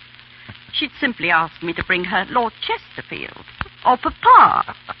her. She'd simply ask me to bring her Lord Chesterfield, or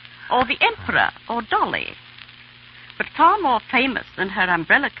Papa, or the Emperor, or Dolly. But far more famous than her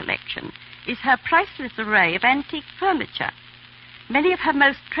umbrella collection is her priceless array of antique furniture. Many of her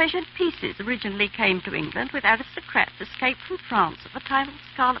most treasured pieces originally came to England with aristocrats escaped from France at the time of the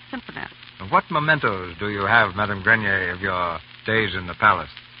Scarlet Pimpernel. What mementos do you have, Madame Grenier, of your days in the palace?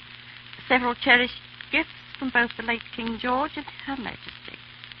 Several cherished gifts from both the late King George and Her Majesty.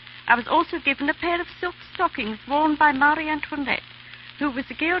 I was also given a pair of silk stockings worn by Marie Antoinette, who was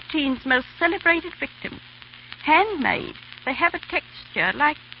the guillotine's most celebrated victim. Handmade, they have a texture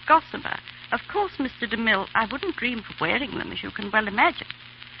like gossamer. Of course, Mr. DeMille, I wouldn't dream of wearing them, as you can well imagine.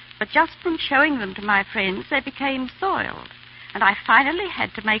 But just from showing them to my friends, they became soiled, and I finally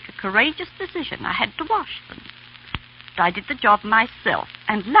had to make a courageous decision. I had to wash them. But I did the job myself,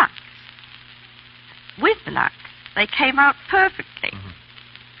 and Lux. With Lux, they came out perfectly.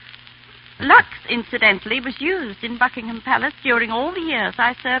 Lux, incidentally, was used in Buckingham Palace during all the years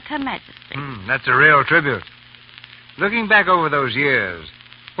I served Her Majesty. That's a real tribute. Looking back over those years,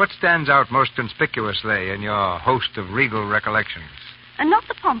 what stands out most conspicuously in your host of regal recollections? And not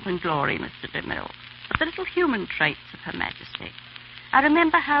the pomp and glory, Mr. DeMille, but the little human traits of Her Majesty. I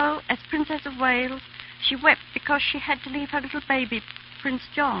remember how, as Princess of Wales, she wept because she had to leave her little baby, Prince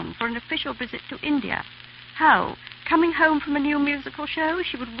John, for an official visit to India. How, coming home from a new musical show,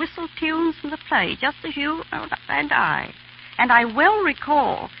 she would whistle tunes from the play, just as you and I. And I well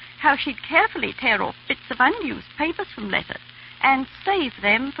recall how she'd carefully tear off bits of unused papers from letters and save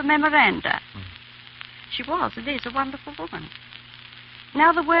them for memoranda. She was and is a wonderful woman.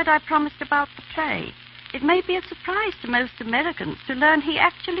 Now the word I promised about the play. It may be a surprise to most Americans to learn he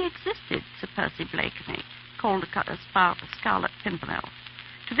actually existed, Sir Percy Blakeney, called the Scarlet Pimpernel.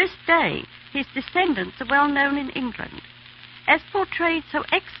 To this day, his descendants are well known in England. As portrayed so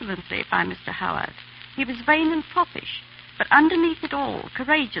excellently by Mr. Howard, he was vain and foppish, but underneath it all,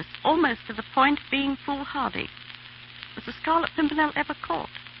 courageous, almost to the point of being foolhardy. Was the Scarlet Pimpernel ever caught?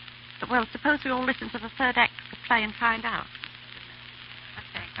 Well, suppose we all listen to the third act of the play and find out.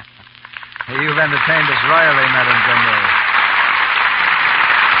 You've entertained us royally, Madame Grenier.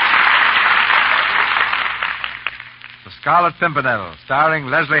 The Scarlet Pimpernel, starring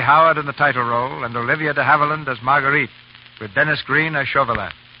Leslie Howard in the title role and Olivia de Havilland as Marguerite, with Dennis Green as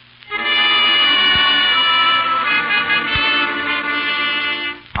Chauvelin.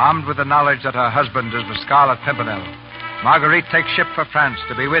 Armed with the knowledge that her husband is the Scarlet Pimpernel, Marguerite takes ship for France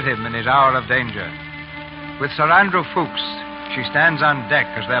to be with him in his hour of danger. With Sir Andrew Fuchs, she stands on deck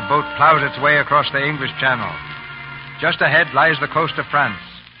as their boat plows its way across the English Channel. Just ahead lies the coast of France,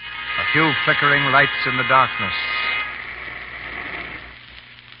 a few flickering lights in the darkness.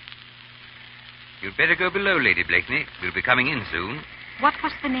 You'd better go below, Lady Blakeney. We'll be coming in soon. What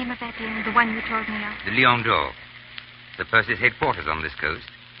was the name of that inn, the one you told me of? The Lion d'Or. Sir Percy's headquarters on this coast.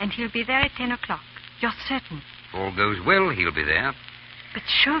 And he'll be there at 10 o'clock. You're certain? If all goes well, he'll be there. But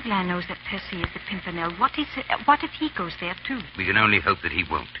Chauvelin knows that Percy is the Pimpernel. What if he goes there, too? We can only hope that he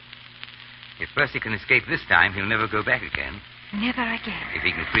won't. If Percy can escape this time, he'll never go back again. Never again. If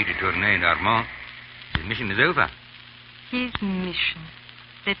he can free to Tournai and Armand, his mission is over. His mission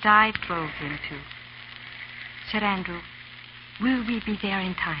that I drove him to. Sir Andrew, will we be there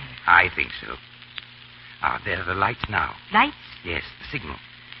in time? I think so. There are the lights now. Lights? Yes, the signal.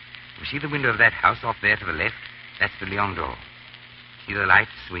 You see the window of that house off there to the left? That's the Lion d'Or. See the lights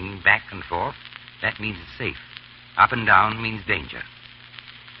swinging back and forth? That means it's safe. Up and down means danger.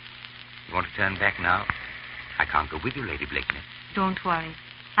 You want to turn back now? I can't go with you, Lady Blakeney. Don't worry.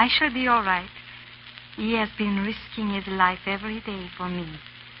 I shall be all right. He has been risking his life every day for me.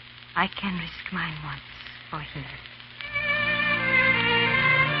 I can risk mine once for him.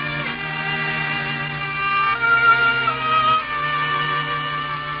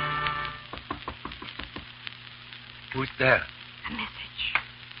 Who's there? A message.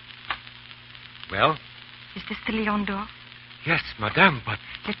 Well? Is this the Lion d'Or? Yes, madame, but...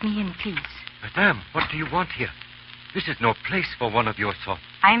 Let me in, please. Madame, what do you want here? This is no place for one of your sort.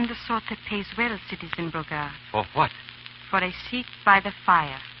 I'm the sort that pays well, Citizen Brogard. For what? For a seat by the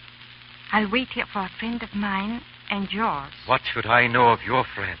fire. I'll wait here for a friend of mine and yours. What should I know of your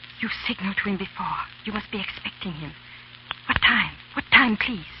friend? You signaled to him before. You must be expecting him. What time? What time,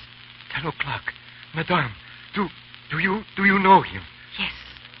 please? 10 o'clock. Madame, do you know him? Yes,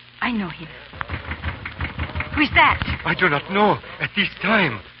 I know him. Who is that? I do not know at this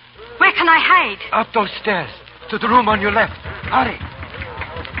time. Where can I hide? Up those stairs. To the room on your left. Hurry.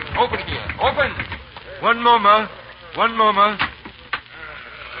 Open here. Open. One moment.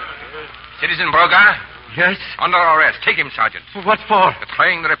 Citizen Brogard? Yes? Under arrest. Take him, Sergeant. What for?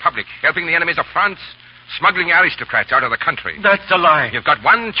 Betraying the Republic, helping the enemies of France, smuggling aristocrats out of the country. That's a lie. You've got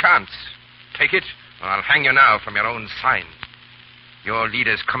one chance. Take it, or I'll hang you now from your own sign. Your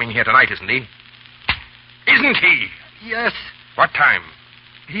leader's coming here tonight, isn't he? Isn't he? Yes. What time?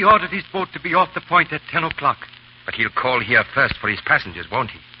 He ordered his boat to be off the point at 10 o'clock. But he'll call here first for his passengers,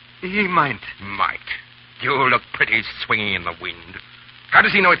 won't he? He might. Might. You look pretty swinging in the wind. How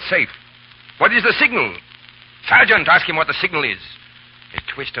does he know it's safe? What is the signal? Sergeant, ask him what the signal is. A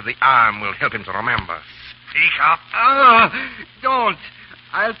twist of the arm will help him to remember. Speak up. Don't.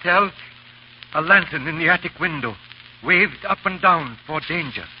 I'll tell. A lantern in the attic window, waved up and down for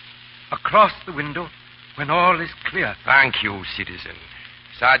danger. Across the window, when all is clear. Thank you, citizen.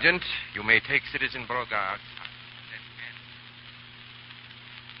 Sergeant, you may take Citizen Brogard.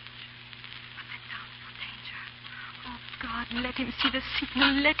 Oh, God, let him see the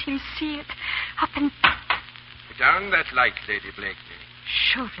signal. Let him see it. Up and... Put down that light, Lady Blakeney.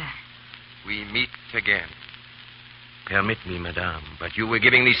 Chauvelin. We meet again. Permit me, madame, but you were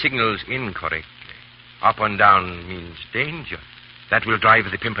giving the signals incorrectly. Up and down means danger. That will drive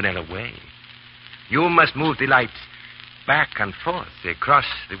the Pimpernel away. You must move the lights back and forth across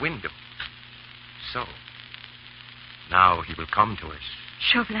the window. So. Now he will come to us.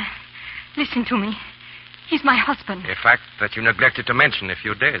 Chauvelin, listen to me. He's my husband. A fact that you neglected to mention a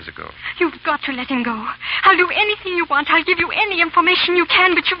few days ago. You've got to let him go. I'll do anything you want. I'll give you any information you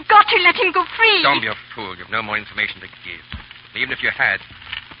can, but you've got to let him go free. Don't be a fool. You've no more information to give. Even if you had,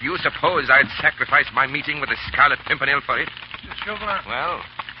 do you suppose I'd sacrifice my meeting with the Scarlet Pimpernel for it? Monsieur Chauvelin. Well?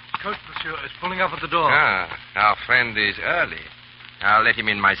 Coach, monsieur, is pulling up at the door. Our friend is early. I'll let him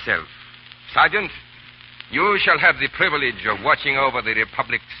in myself. Sergeant, you shall have the privilege of watching over the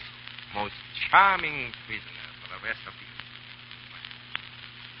Republic's most charming prisoner for the rest of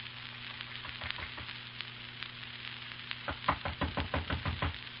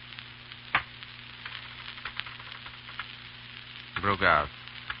the Brogard.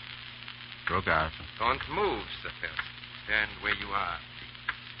 Brogard. Don't move, Sir Percy. Stand where you are.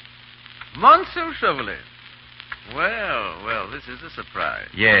 Monsieur Chauvelin. Well, this is a surprise.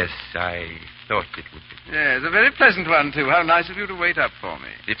 Yes, I thought it would be. Yes, a very pleasant one, too. How nice of you to wait up for me.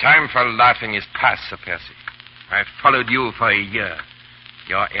 The time for laughing is past, Sir Percy. I've followed you for a year.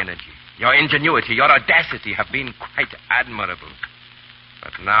 Your energy, your ingenuity, your audacity have been quite admirable.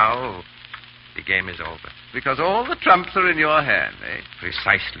 But now, the game is over. Because all the trumps are in your hand, eh?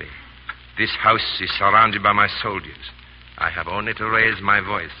 Precisely. This house is surrounded by my soldiers. I have only to raise my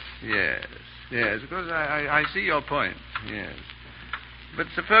voice. Yes, of course, I see your point, yes. But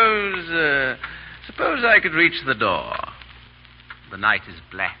suppose I could reach the door. The night is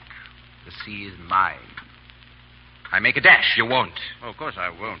black. The sea is mine. I make a dash. You won't. Oh, of course I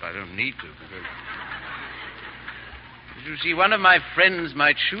won't. I don't need to, because... You see, one of my friends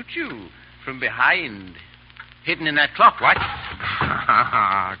might shoot you from behind, hidden in that clock. What?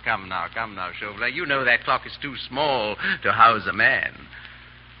 Come now, Chauvelin. You know that clock is too small to house a man.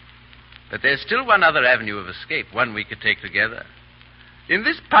 But there's still one other avenue of escape, one we could take together. In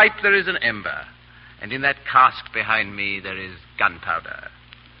this pipe there is an ember, and in that cask behind me there is gunpowder.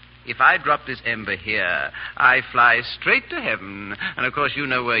 If I drop this ember here, I fly straight to heaven, and of course you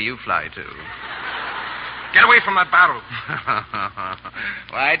know where you fly to. Get away from that barrel.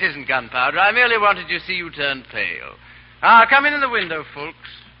 Why, it isn't gunpowder. I merely wanted to see you turn pale. Come in the window, folks.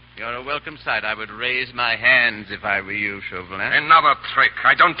 You're a welcome sight. I would raise my hands if I were you, Chauvelin. Another trick.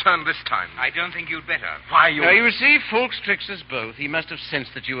 I don't turn this time. I don't think you'd better. Why, you... Now, you see, Fulks tricks us both. He must have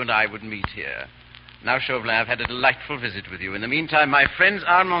sensed that you and I would meet here. Now, Chauvelin, I've had a delightful visit with you. In the meantime, my friends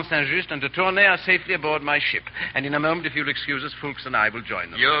Armand Saint-Just and de Tournay are safely aboard my ship. And in a moment, if you'll excuse us, Fulks and I will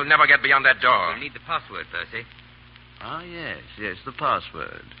join them. You'll never get beyond that door. You'll need the password, Percy. Yes, the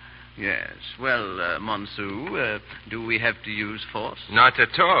password. Yes. Well, Monsieur, do we have to use force? Not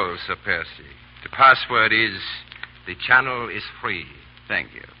at all, Sir Percy. The password is, the channel is free.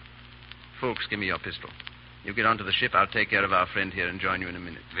 Thank you. Folks, give me your pistol. You get onto the ship, I'll take care of our friend here and join you in a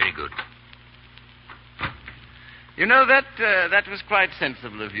minute. Very good. You know, that was quite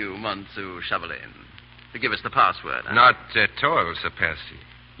sensible of you, Monsieur Chauvelin, to give us the password. Huh? Not at all, Sir Percy.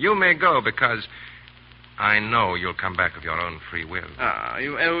 You may go because I know you'll come back of your own free will.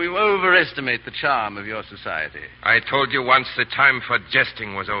 You overestimate the charm of your society. I told you once the time for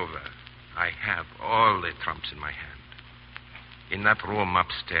jesting was over. I have all the trumps in my hand. In that room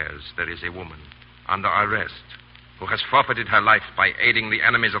upstairs, there is a woman under arrest who has forfeited her life by aiding the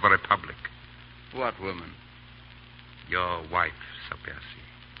enemies of the Republic. What woman? Your wife, Sir Percy,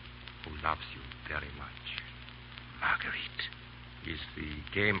 who loves you very much. Marguerite. Is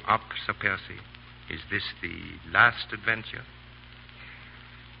the game up, Sir Percy? Is this the last adventure?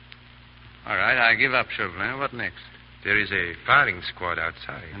 All right, I give up, Chauvelin. What next? There is a firing squad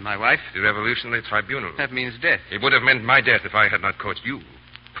outside. And my wife? The Revolutionary Tribunal. That means death. It would have meant my death if I had not caught you.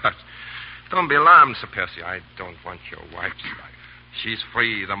 But Don't be alarmed, Sir Percy. I don't want your wife's life. She's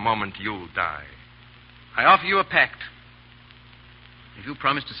free the moment you die. I offer you a pact. If you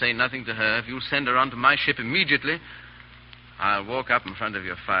promise to say nothing to her, if you'll send her onto my ship immediately, I'll walk up in front of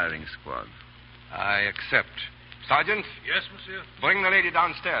your firing squad. I accept. Sergeant? Yes, monsieur? Bring the lady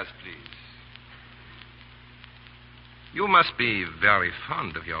downstairs, please. You must be very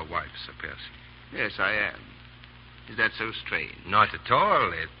fond of your wife, Sir Percy. Yes, I am. Is that so strange? Not at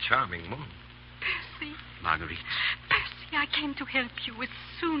all. A charming woman. Percy. Marguerite. Percy, I came to help you as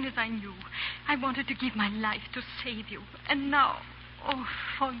soon as I knew. I wanted to give my life to save you. And now, oh,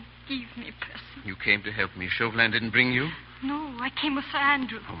 forgive me, Percy. You came to help me. Chauvelin didn't bring you? No, I came with Sir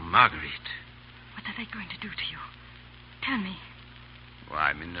Andrew. Oh, Marguerite. What are they going to do to you? Tell me. Well,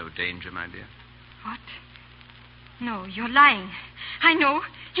 I'm in no danger, my dear. What? No, you're lying. I know.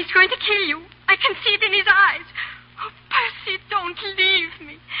 He's going to kill you. I can see it in his eyes. Oh, Percy, don't leave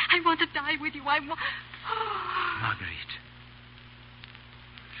me. I want to die with you. Marguerite.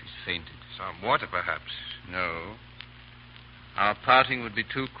 She's fainted. Some water, perhaps. No. Our parting would be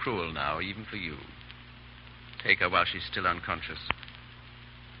too cruel now, even for you. Take her while she's still unconscious.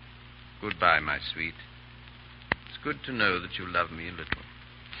 Goodbye, my sweet. It's good to know that you love me a little.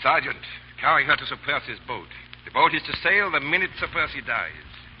 Sergeant, carry her to Sir Percy's boat. The boat is to sail the minute Sir Percy dies.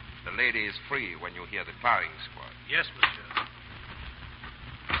 The lady is free when you hear the firing squad. Yes, monsieur.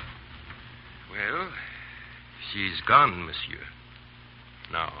 Well, she's gone, monsieur.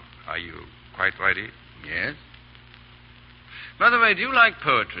 Now, are you quite ready? Yes. By the way, do you like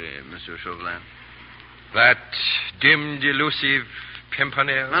poetry, Monsieur Chauvelin? That dim, delusive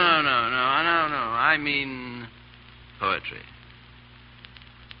Pimpernel? No. I mean poetry.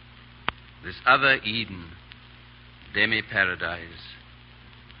 This other Eden, demi-paradise,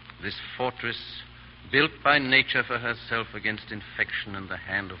 this fortress built by nature for herself against infection and the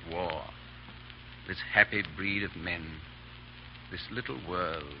hand of war, this happy breed of men, this little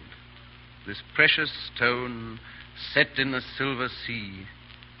world, this precious stone set in the silver sea,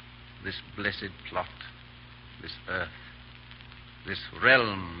 this blessed plot, this earth, this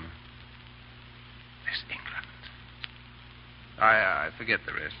realm, this England. I forget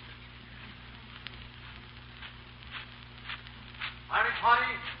the rest. Firing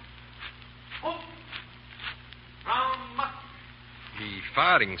party. Oh. Round muck. The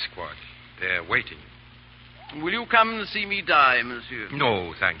firing squad. They're waiting. Will you come and see me die, monsieur?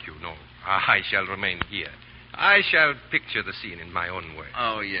 No, thank you, no. I shall remain here. I shall picture the scene in my own way.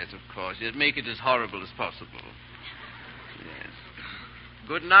 Oh, yes, of course. Yes, make it as horrible as possible. Yes.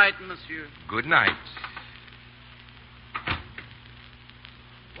 Good night, monsieur. Good night.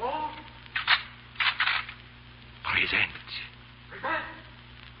 Oh. Present. Present.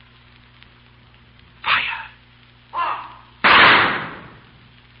 Fire. Ah.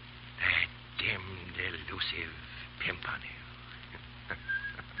 That dim, delusive Pimpernel.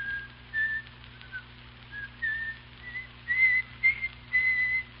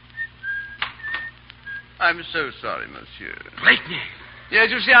 I'm so sorry, monsieur. Blakeney! Yes,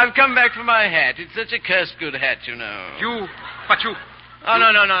 you see, I've come back for my hat. It's such a cursed good hat, you know. But you... Oh,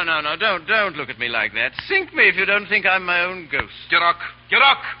 no. Don't look at me like that. Sink me if you don't think I'm my own ghost.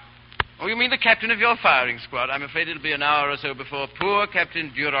 Duroc! Oh, you mean the captain of your firing squad? I'm afraid it'll be an hour or so before poor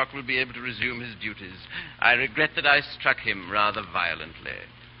Captain Duroc will be able to resume his duties. I regret that I struck him rather violently.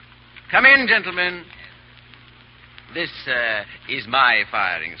 Come in, gentlemen. This is my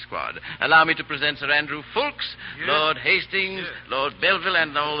firing squad. Allow me to present Sir Andrew Fulks, Yes. Lord Hastings, Yes. Lord Belleville,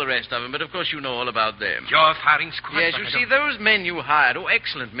 and all the rest of them. But, of course, you know all about them. Your firing squad? Yes, but you I see, don't- those men you hired,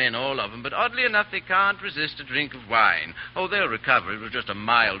 excellent men, all of them, but oddly enough, they can't resist a drink of wine. Oh, they'll recover. It was just a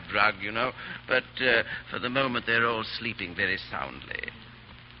mild drug, you know. But for the moment, they're all sleeping very soundly.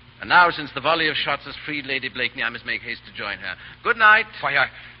 And now, since the volley of shots has freed Lady Blakeney, I must make haste to join her. Good night. By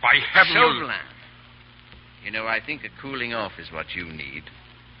heaven, Chauvelin. You know, I think a cooling off is what you need.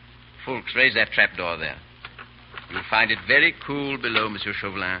 Fulks, raise that trapdoor there. You'll find it very cool below, Monsieur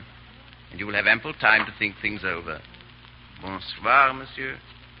Chauvelin, and you will have ample time to think things over. Bonsoir, monsieur.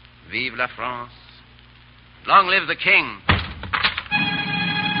 Vive la France. Long live the king.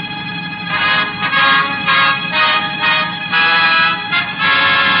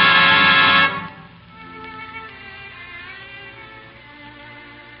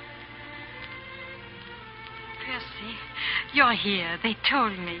 Percy, you're here. They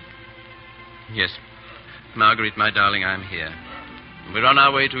told me. Yes. Marguerite, my darling, I'm here. We're on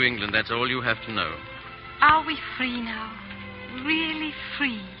our way to England. That's all you have to know. Are we free now? Really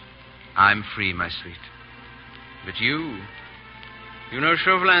free? I'm free, my sweet. But you... You know,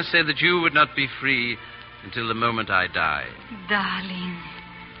 Chauvelin said that you would not be free until the moment I die. Darling,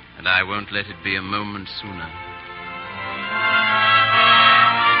 and I won't let it be a moment sooner.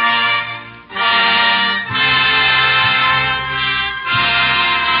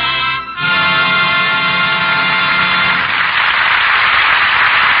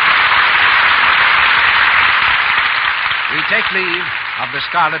 We take leave of the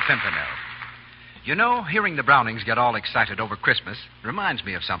Scarlet Pimpernel. You know, hearing the Brownings get all excited over Christmas reminds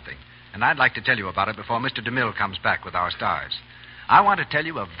me of something, and I'd like to tell you about it before Mr. DeMille comes back with our stars. I want to tell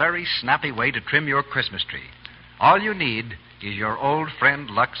you a very snappy way to trim your Christmas tree. All you need is your old friend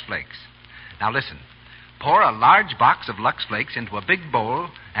Lux Flakes. Now listen. Pour a large box of Lux Flakes into a big bowl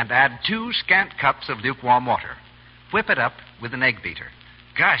and add 2 scant cups of lukewarm water. Whip it up with an egg beater.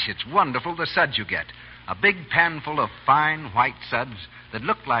 Gosh, it's wonderful the suds you get. A big pan full of fine white suds that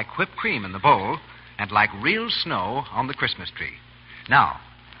look like whipped cream in the bowl and like real snow on the Christmas tree. Now,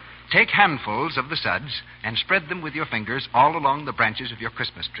 take handfuls of the suds and spread them with your fingers all along the branches of your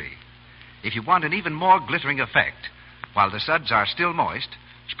Christmas tree. If you want an even more glittering effect, while the suds are still moist,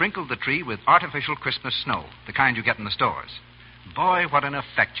 sprinkle the tree with artificial Christmas snow, the kind you get in the stores. Boy, what an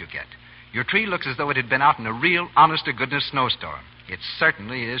effect you get. Your tree looks as though it had been out in a real, honest-to-goodness snowstorm. It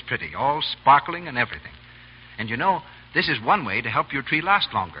certainly is pretty, all sparkling and everything. And you know, this is one way to help your tree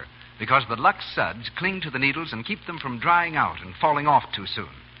last longer, because the Lux suds cling to the needles and keep them from drying out and falling off too soon.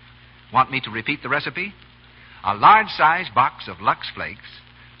 Want me to repeat the recipe? A large-sized box of Lux Flakes,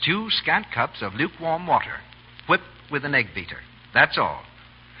 2 scant cups of lukewarm water, whipped with an egg beater. That's all.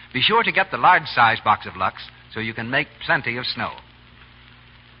 Be sure to get the large-sized box of Lux so you can make plenty of snow.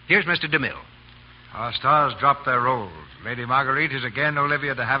 Here's Mr. DeMille. Our stars drop their roles. Lady Marguerite is again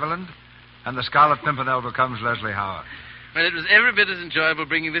Olivia de Havilland, and the Scarlet Pimpernel becomes Leslie Howard. Well, it was every bit as enjoyable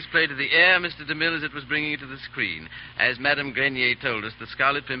bringing this play to the air, Mr. DeMille, as it was bringing it to the screen. As Madame Grenier told us, the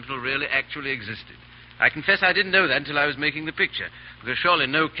Scarlet Pimpernel really actually existed. I confess I didn't know that until I was making the picture, because surely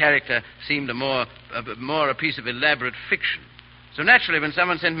no character seemed more a piece of elaborate fiction. So naturally, when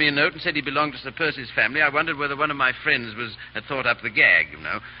someone sent me a note and said he belonged to Sir Percy's family, I wondered whether one of my friends had thought up the gag, you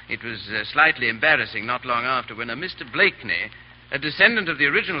know. It was slightly embarrassing not long after when a Mr. Blakeney, a descendant of the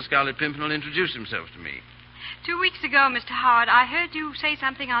original Scarlet Pimpernel, introduced himself to me. 2 weeks ago, Mr. Howard, I heard you say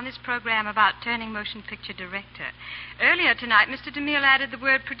something on this program about turning motion picture director. Earlier tonight, Mr. DeMille added the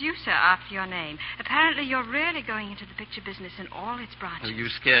word producer after your name. Apparently, you're really going into the picture business in all its branches. Oh, you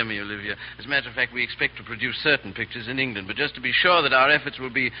scare me, Olivia. As a matter of fact, we expect to produce certain pictures in England, but just to be sure that our efforts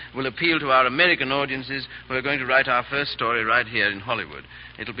will appeal to our American audiences, we're going to write our first story right here in Hollywood.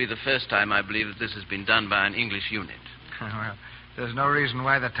 It'll be the first time, I believe, that this has been done by an English unit. Well, there's no reason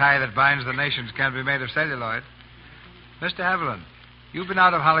why the tie that binds the nations can't be made of celluloid. Mr. Haviland, you've been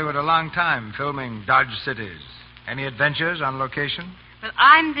out of Hollywood a long time, filming Dodge Cities. Any adventures on location? Well,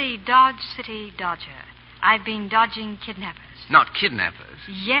 I'm the Dodge City Dodger. I've been dodging kidnappers. Not kidnappers?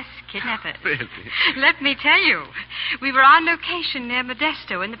 Yes, kidnappers. Really? Let me tell you. We were on location near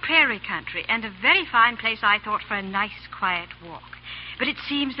Modesto in the prairie country, and a very fine place, I thought, for a nice, quiet walk. But it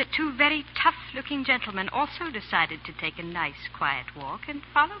seems that 2 very tough-looking gentlemen also decided to take a nice, quiet walk and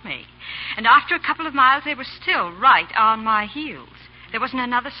follow me. And after a couple of miles, they were still right on my heels. There wasn't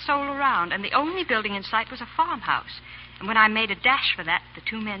another soul around, and the only building in sight was a farmhouse. And when I made a dash for that, the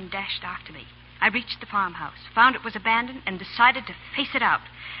 2 men dashed after me. I reached the farmhouse, found it was abandoned, and decided to face it out.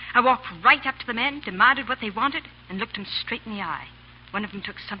 I walked right up to the men, demanded what they wanted, and looked them straight in the eye. One of them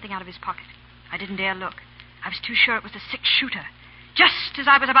took something out of his pocket. I didn't dare look. I was too sure it was a 6-shooter. Just as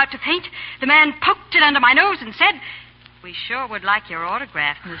I was about to faint, the man poked it under my nose and said, "We sure would like your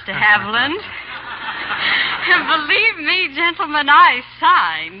autograph, Mr. Haviland." Believe me, gentlemen, I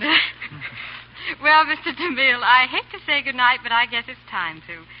signed. Well, Mr. DeMille, I hate to say goodnight, but I guess it's time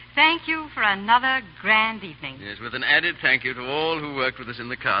to. Thank you for another grand evening. Yes, with an added thank you to all who worked with us in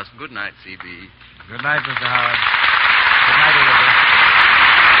the cast. Good night, C.B. Good night, Mr. Howard. Good night, Olivia.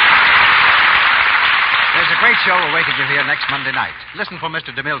 There's a great show awaiting you here next Monday night. Listen for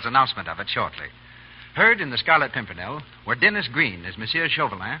Mr. DeMille's announcement of it shortly. Heard in The Scarlet Pimpernel were Dennis Green as Monsieur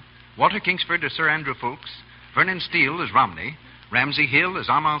Chauvelin, Walter Kingsford as Sir Andrew Ffoulkes, Vernon Steele as Romney, Ramsay Hill as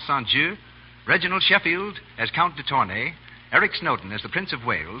Armand St. Reginald Sheffield as Count de Tournay, Eric Snowden as the Prince of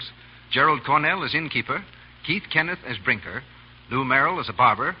Wales, Gerald Cornell as innkeeper, Keith Kenneth as Brinker, Lou Merrill as a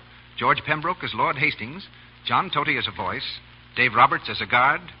barber, George Pembroke as Lord Hastings, John Toty as a voice, Dave Roberts as a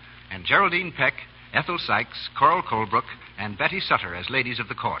guard, and Geraldine Peck, Ethel Sykes, Coral Colebrook, and Betty Sutter as ladies of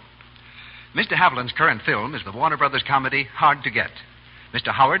the court. Mr. Haviland's current film is the Warner Brothers comedy Hard to Get.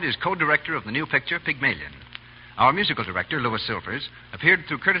 Mr. Howard is co-director of the new picture Pygmalion. Our musical director, Louis Silvers, appeared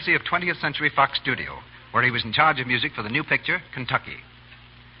through courtesy of 20th Century Fox Studio, where he was in charge of music for the new picture Kentucky.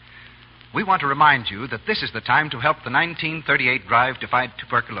 we want to remind you that this is the time to help the 1938 drive to fight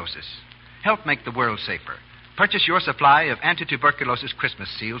tuberculosis. Help make the world safer. Purchase your supply of anti-tuberculosis Christmas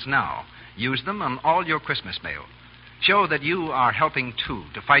seals now. Use them on all your Christmas mail. Show that you are helping, too,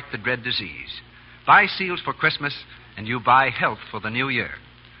 to fight the dread disease. Buy seals for Christmas, and you buy health for the new year.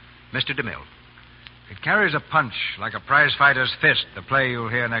 Mr. DeMille. It carries a punch like a prize-fighter's fist, the play you'll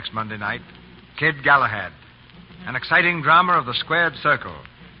hear next Monday night. Kid Galahad. An exciting drama of the squared circle.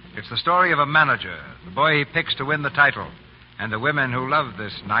 It's the story of a manager, the boy he picks to win the title, and the women who love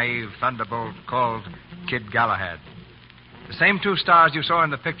this naive thunderbolt called Kid Galahad. The same two stars you saw in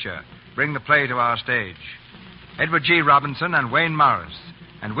the picture bring the play to our stage. Edward G. Robinson and Wayne Morris,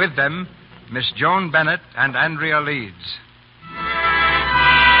 and with them, Miss Joan Bennett and Andrea Leeds.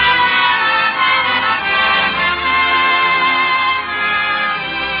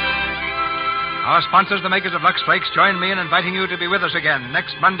 Our sponsors, the makers of Lux Flakes, join me in inviting you to be with us again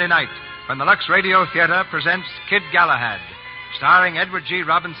next Monday night when the Lux Radio Theater presents Kid Galahad, starring Edward G.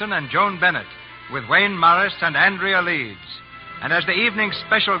 Robinson and Joan Bennett, with Wayne Morris and Andrea Leeds. And as the evening's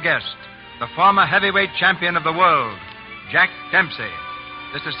special guest, the former heavyweight champion of the world, Jack Dempsey.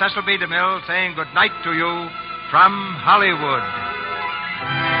 This is Cecil B. DeMille saying good night to you from Hollywood.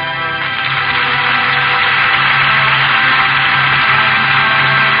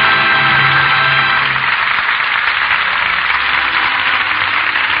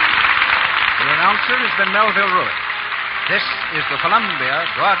 The announcer has been Melville Ruick. This is the Columbia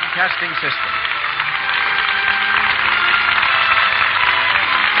Broadcasting System.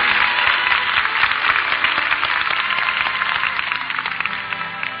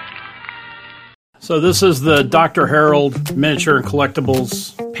 So this is the Dr. Harold Miniature and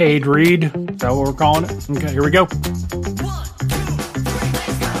Collectibles paid read. Is that what we're calling it? Okay, here we go.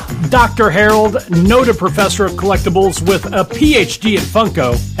 Dr. Harold, noted professor of collectibles with a PhD in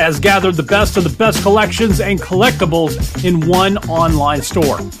Funko, has gathered the best of the best collections and collectibles in one online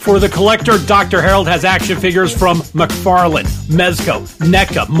store. For the collector, Dr. Harold has action figures from McFarlane, Mezco,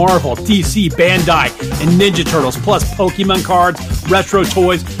 NECA, Marvel, DC, Bandai, and Ninja Turtles, plus Pokemon cards, retro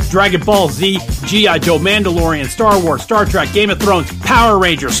toys, Dragon Ball Z, G.I. Joe, Mandalorian, Star Wars, Star Trek, Game of Thrones, Power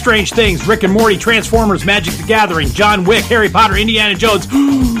Rangers, Strange Things, Rick and Morty, Transformers, Magic the Gathering, John Wick, Harry Potter, Indiana Jones.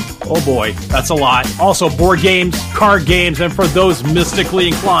 Oh boy, that's a lot. Also board games, card games, and for those mystically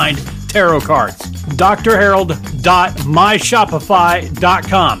inclined, tarot cards.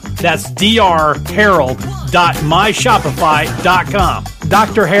 drharold.myshopify.com. That's drharold.myshopify.com.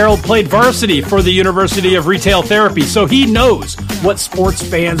 Dr. Harold played varsity for the University of Retail Therapy, so he knows what sports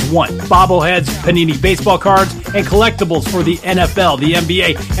fans want. Bobbleheads, Panini baseball cards, and collectibles for the NFL, the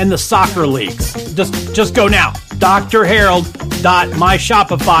NBA, and the soccer leagues. Just go now.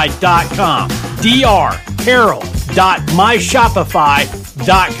 drharold.myshopify.com.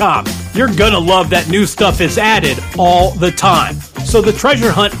 drharold.myshopify.com. You're gonna love that new stuff is added all the time. So the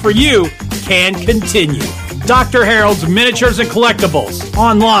treasure hunt for you can continue. Dr. Harold's Miniatures and Collectibles.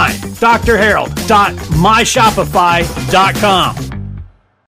 Online, drharold.myshopify.com.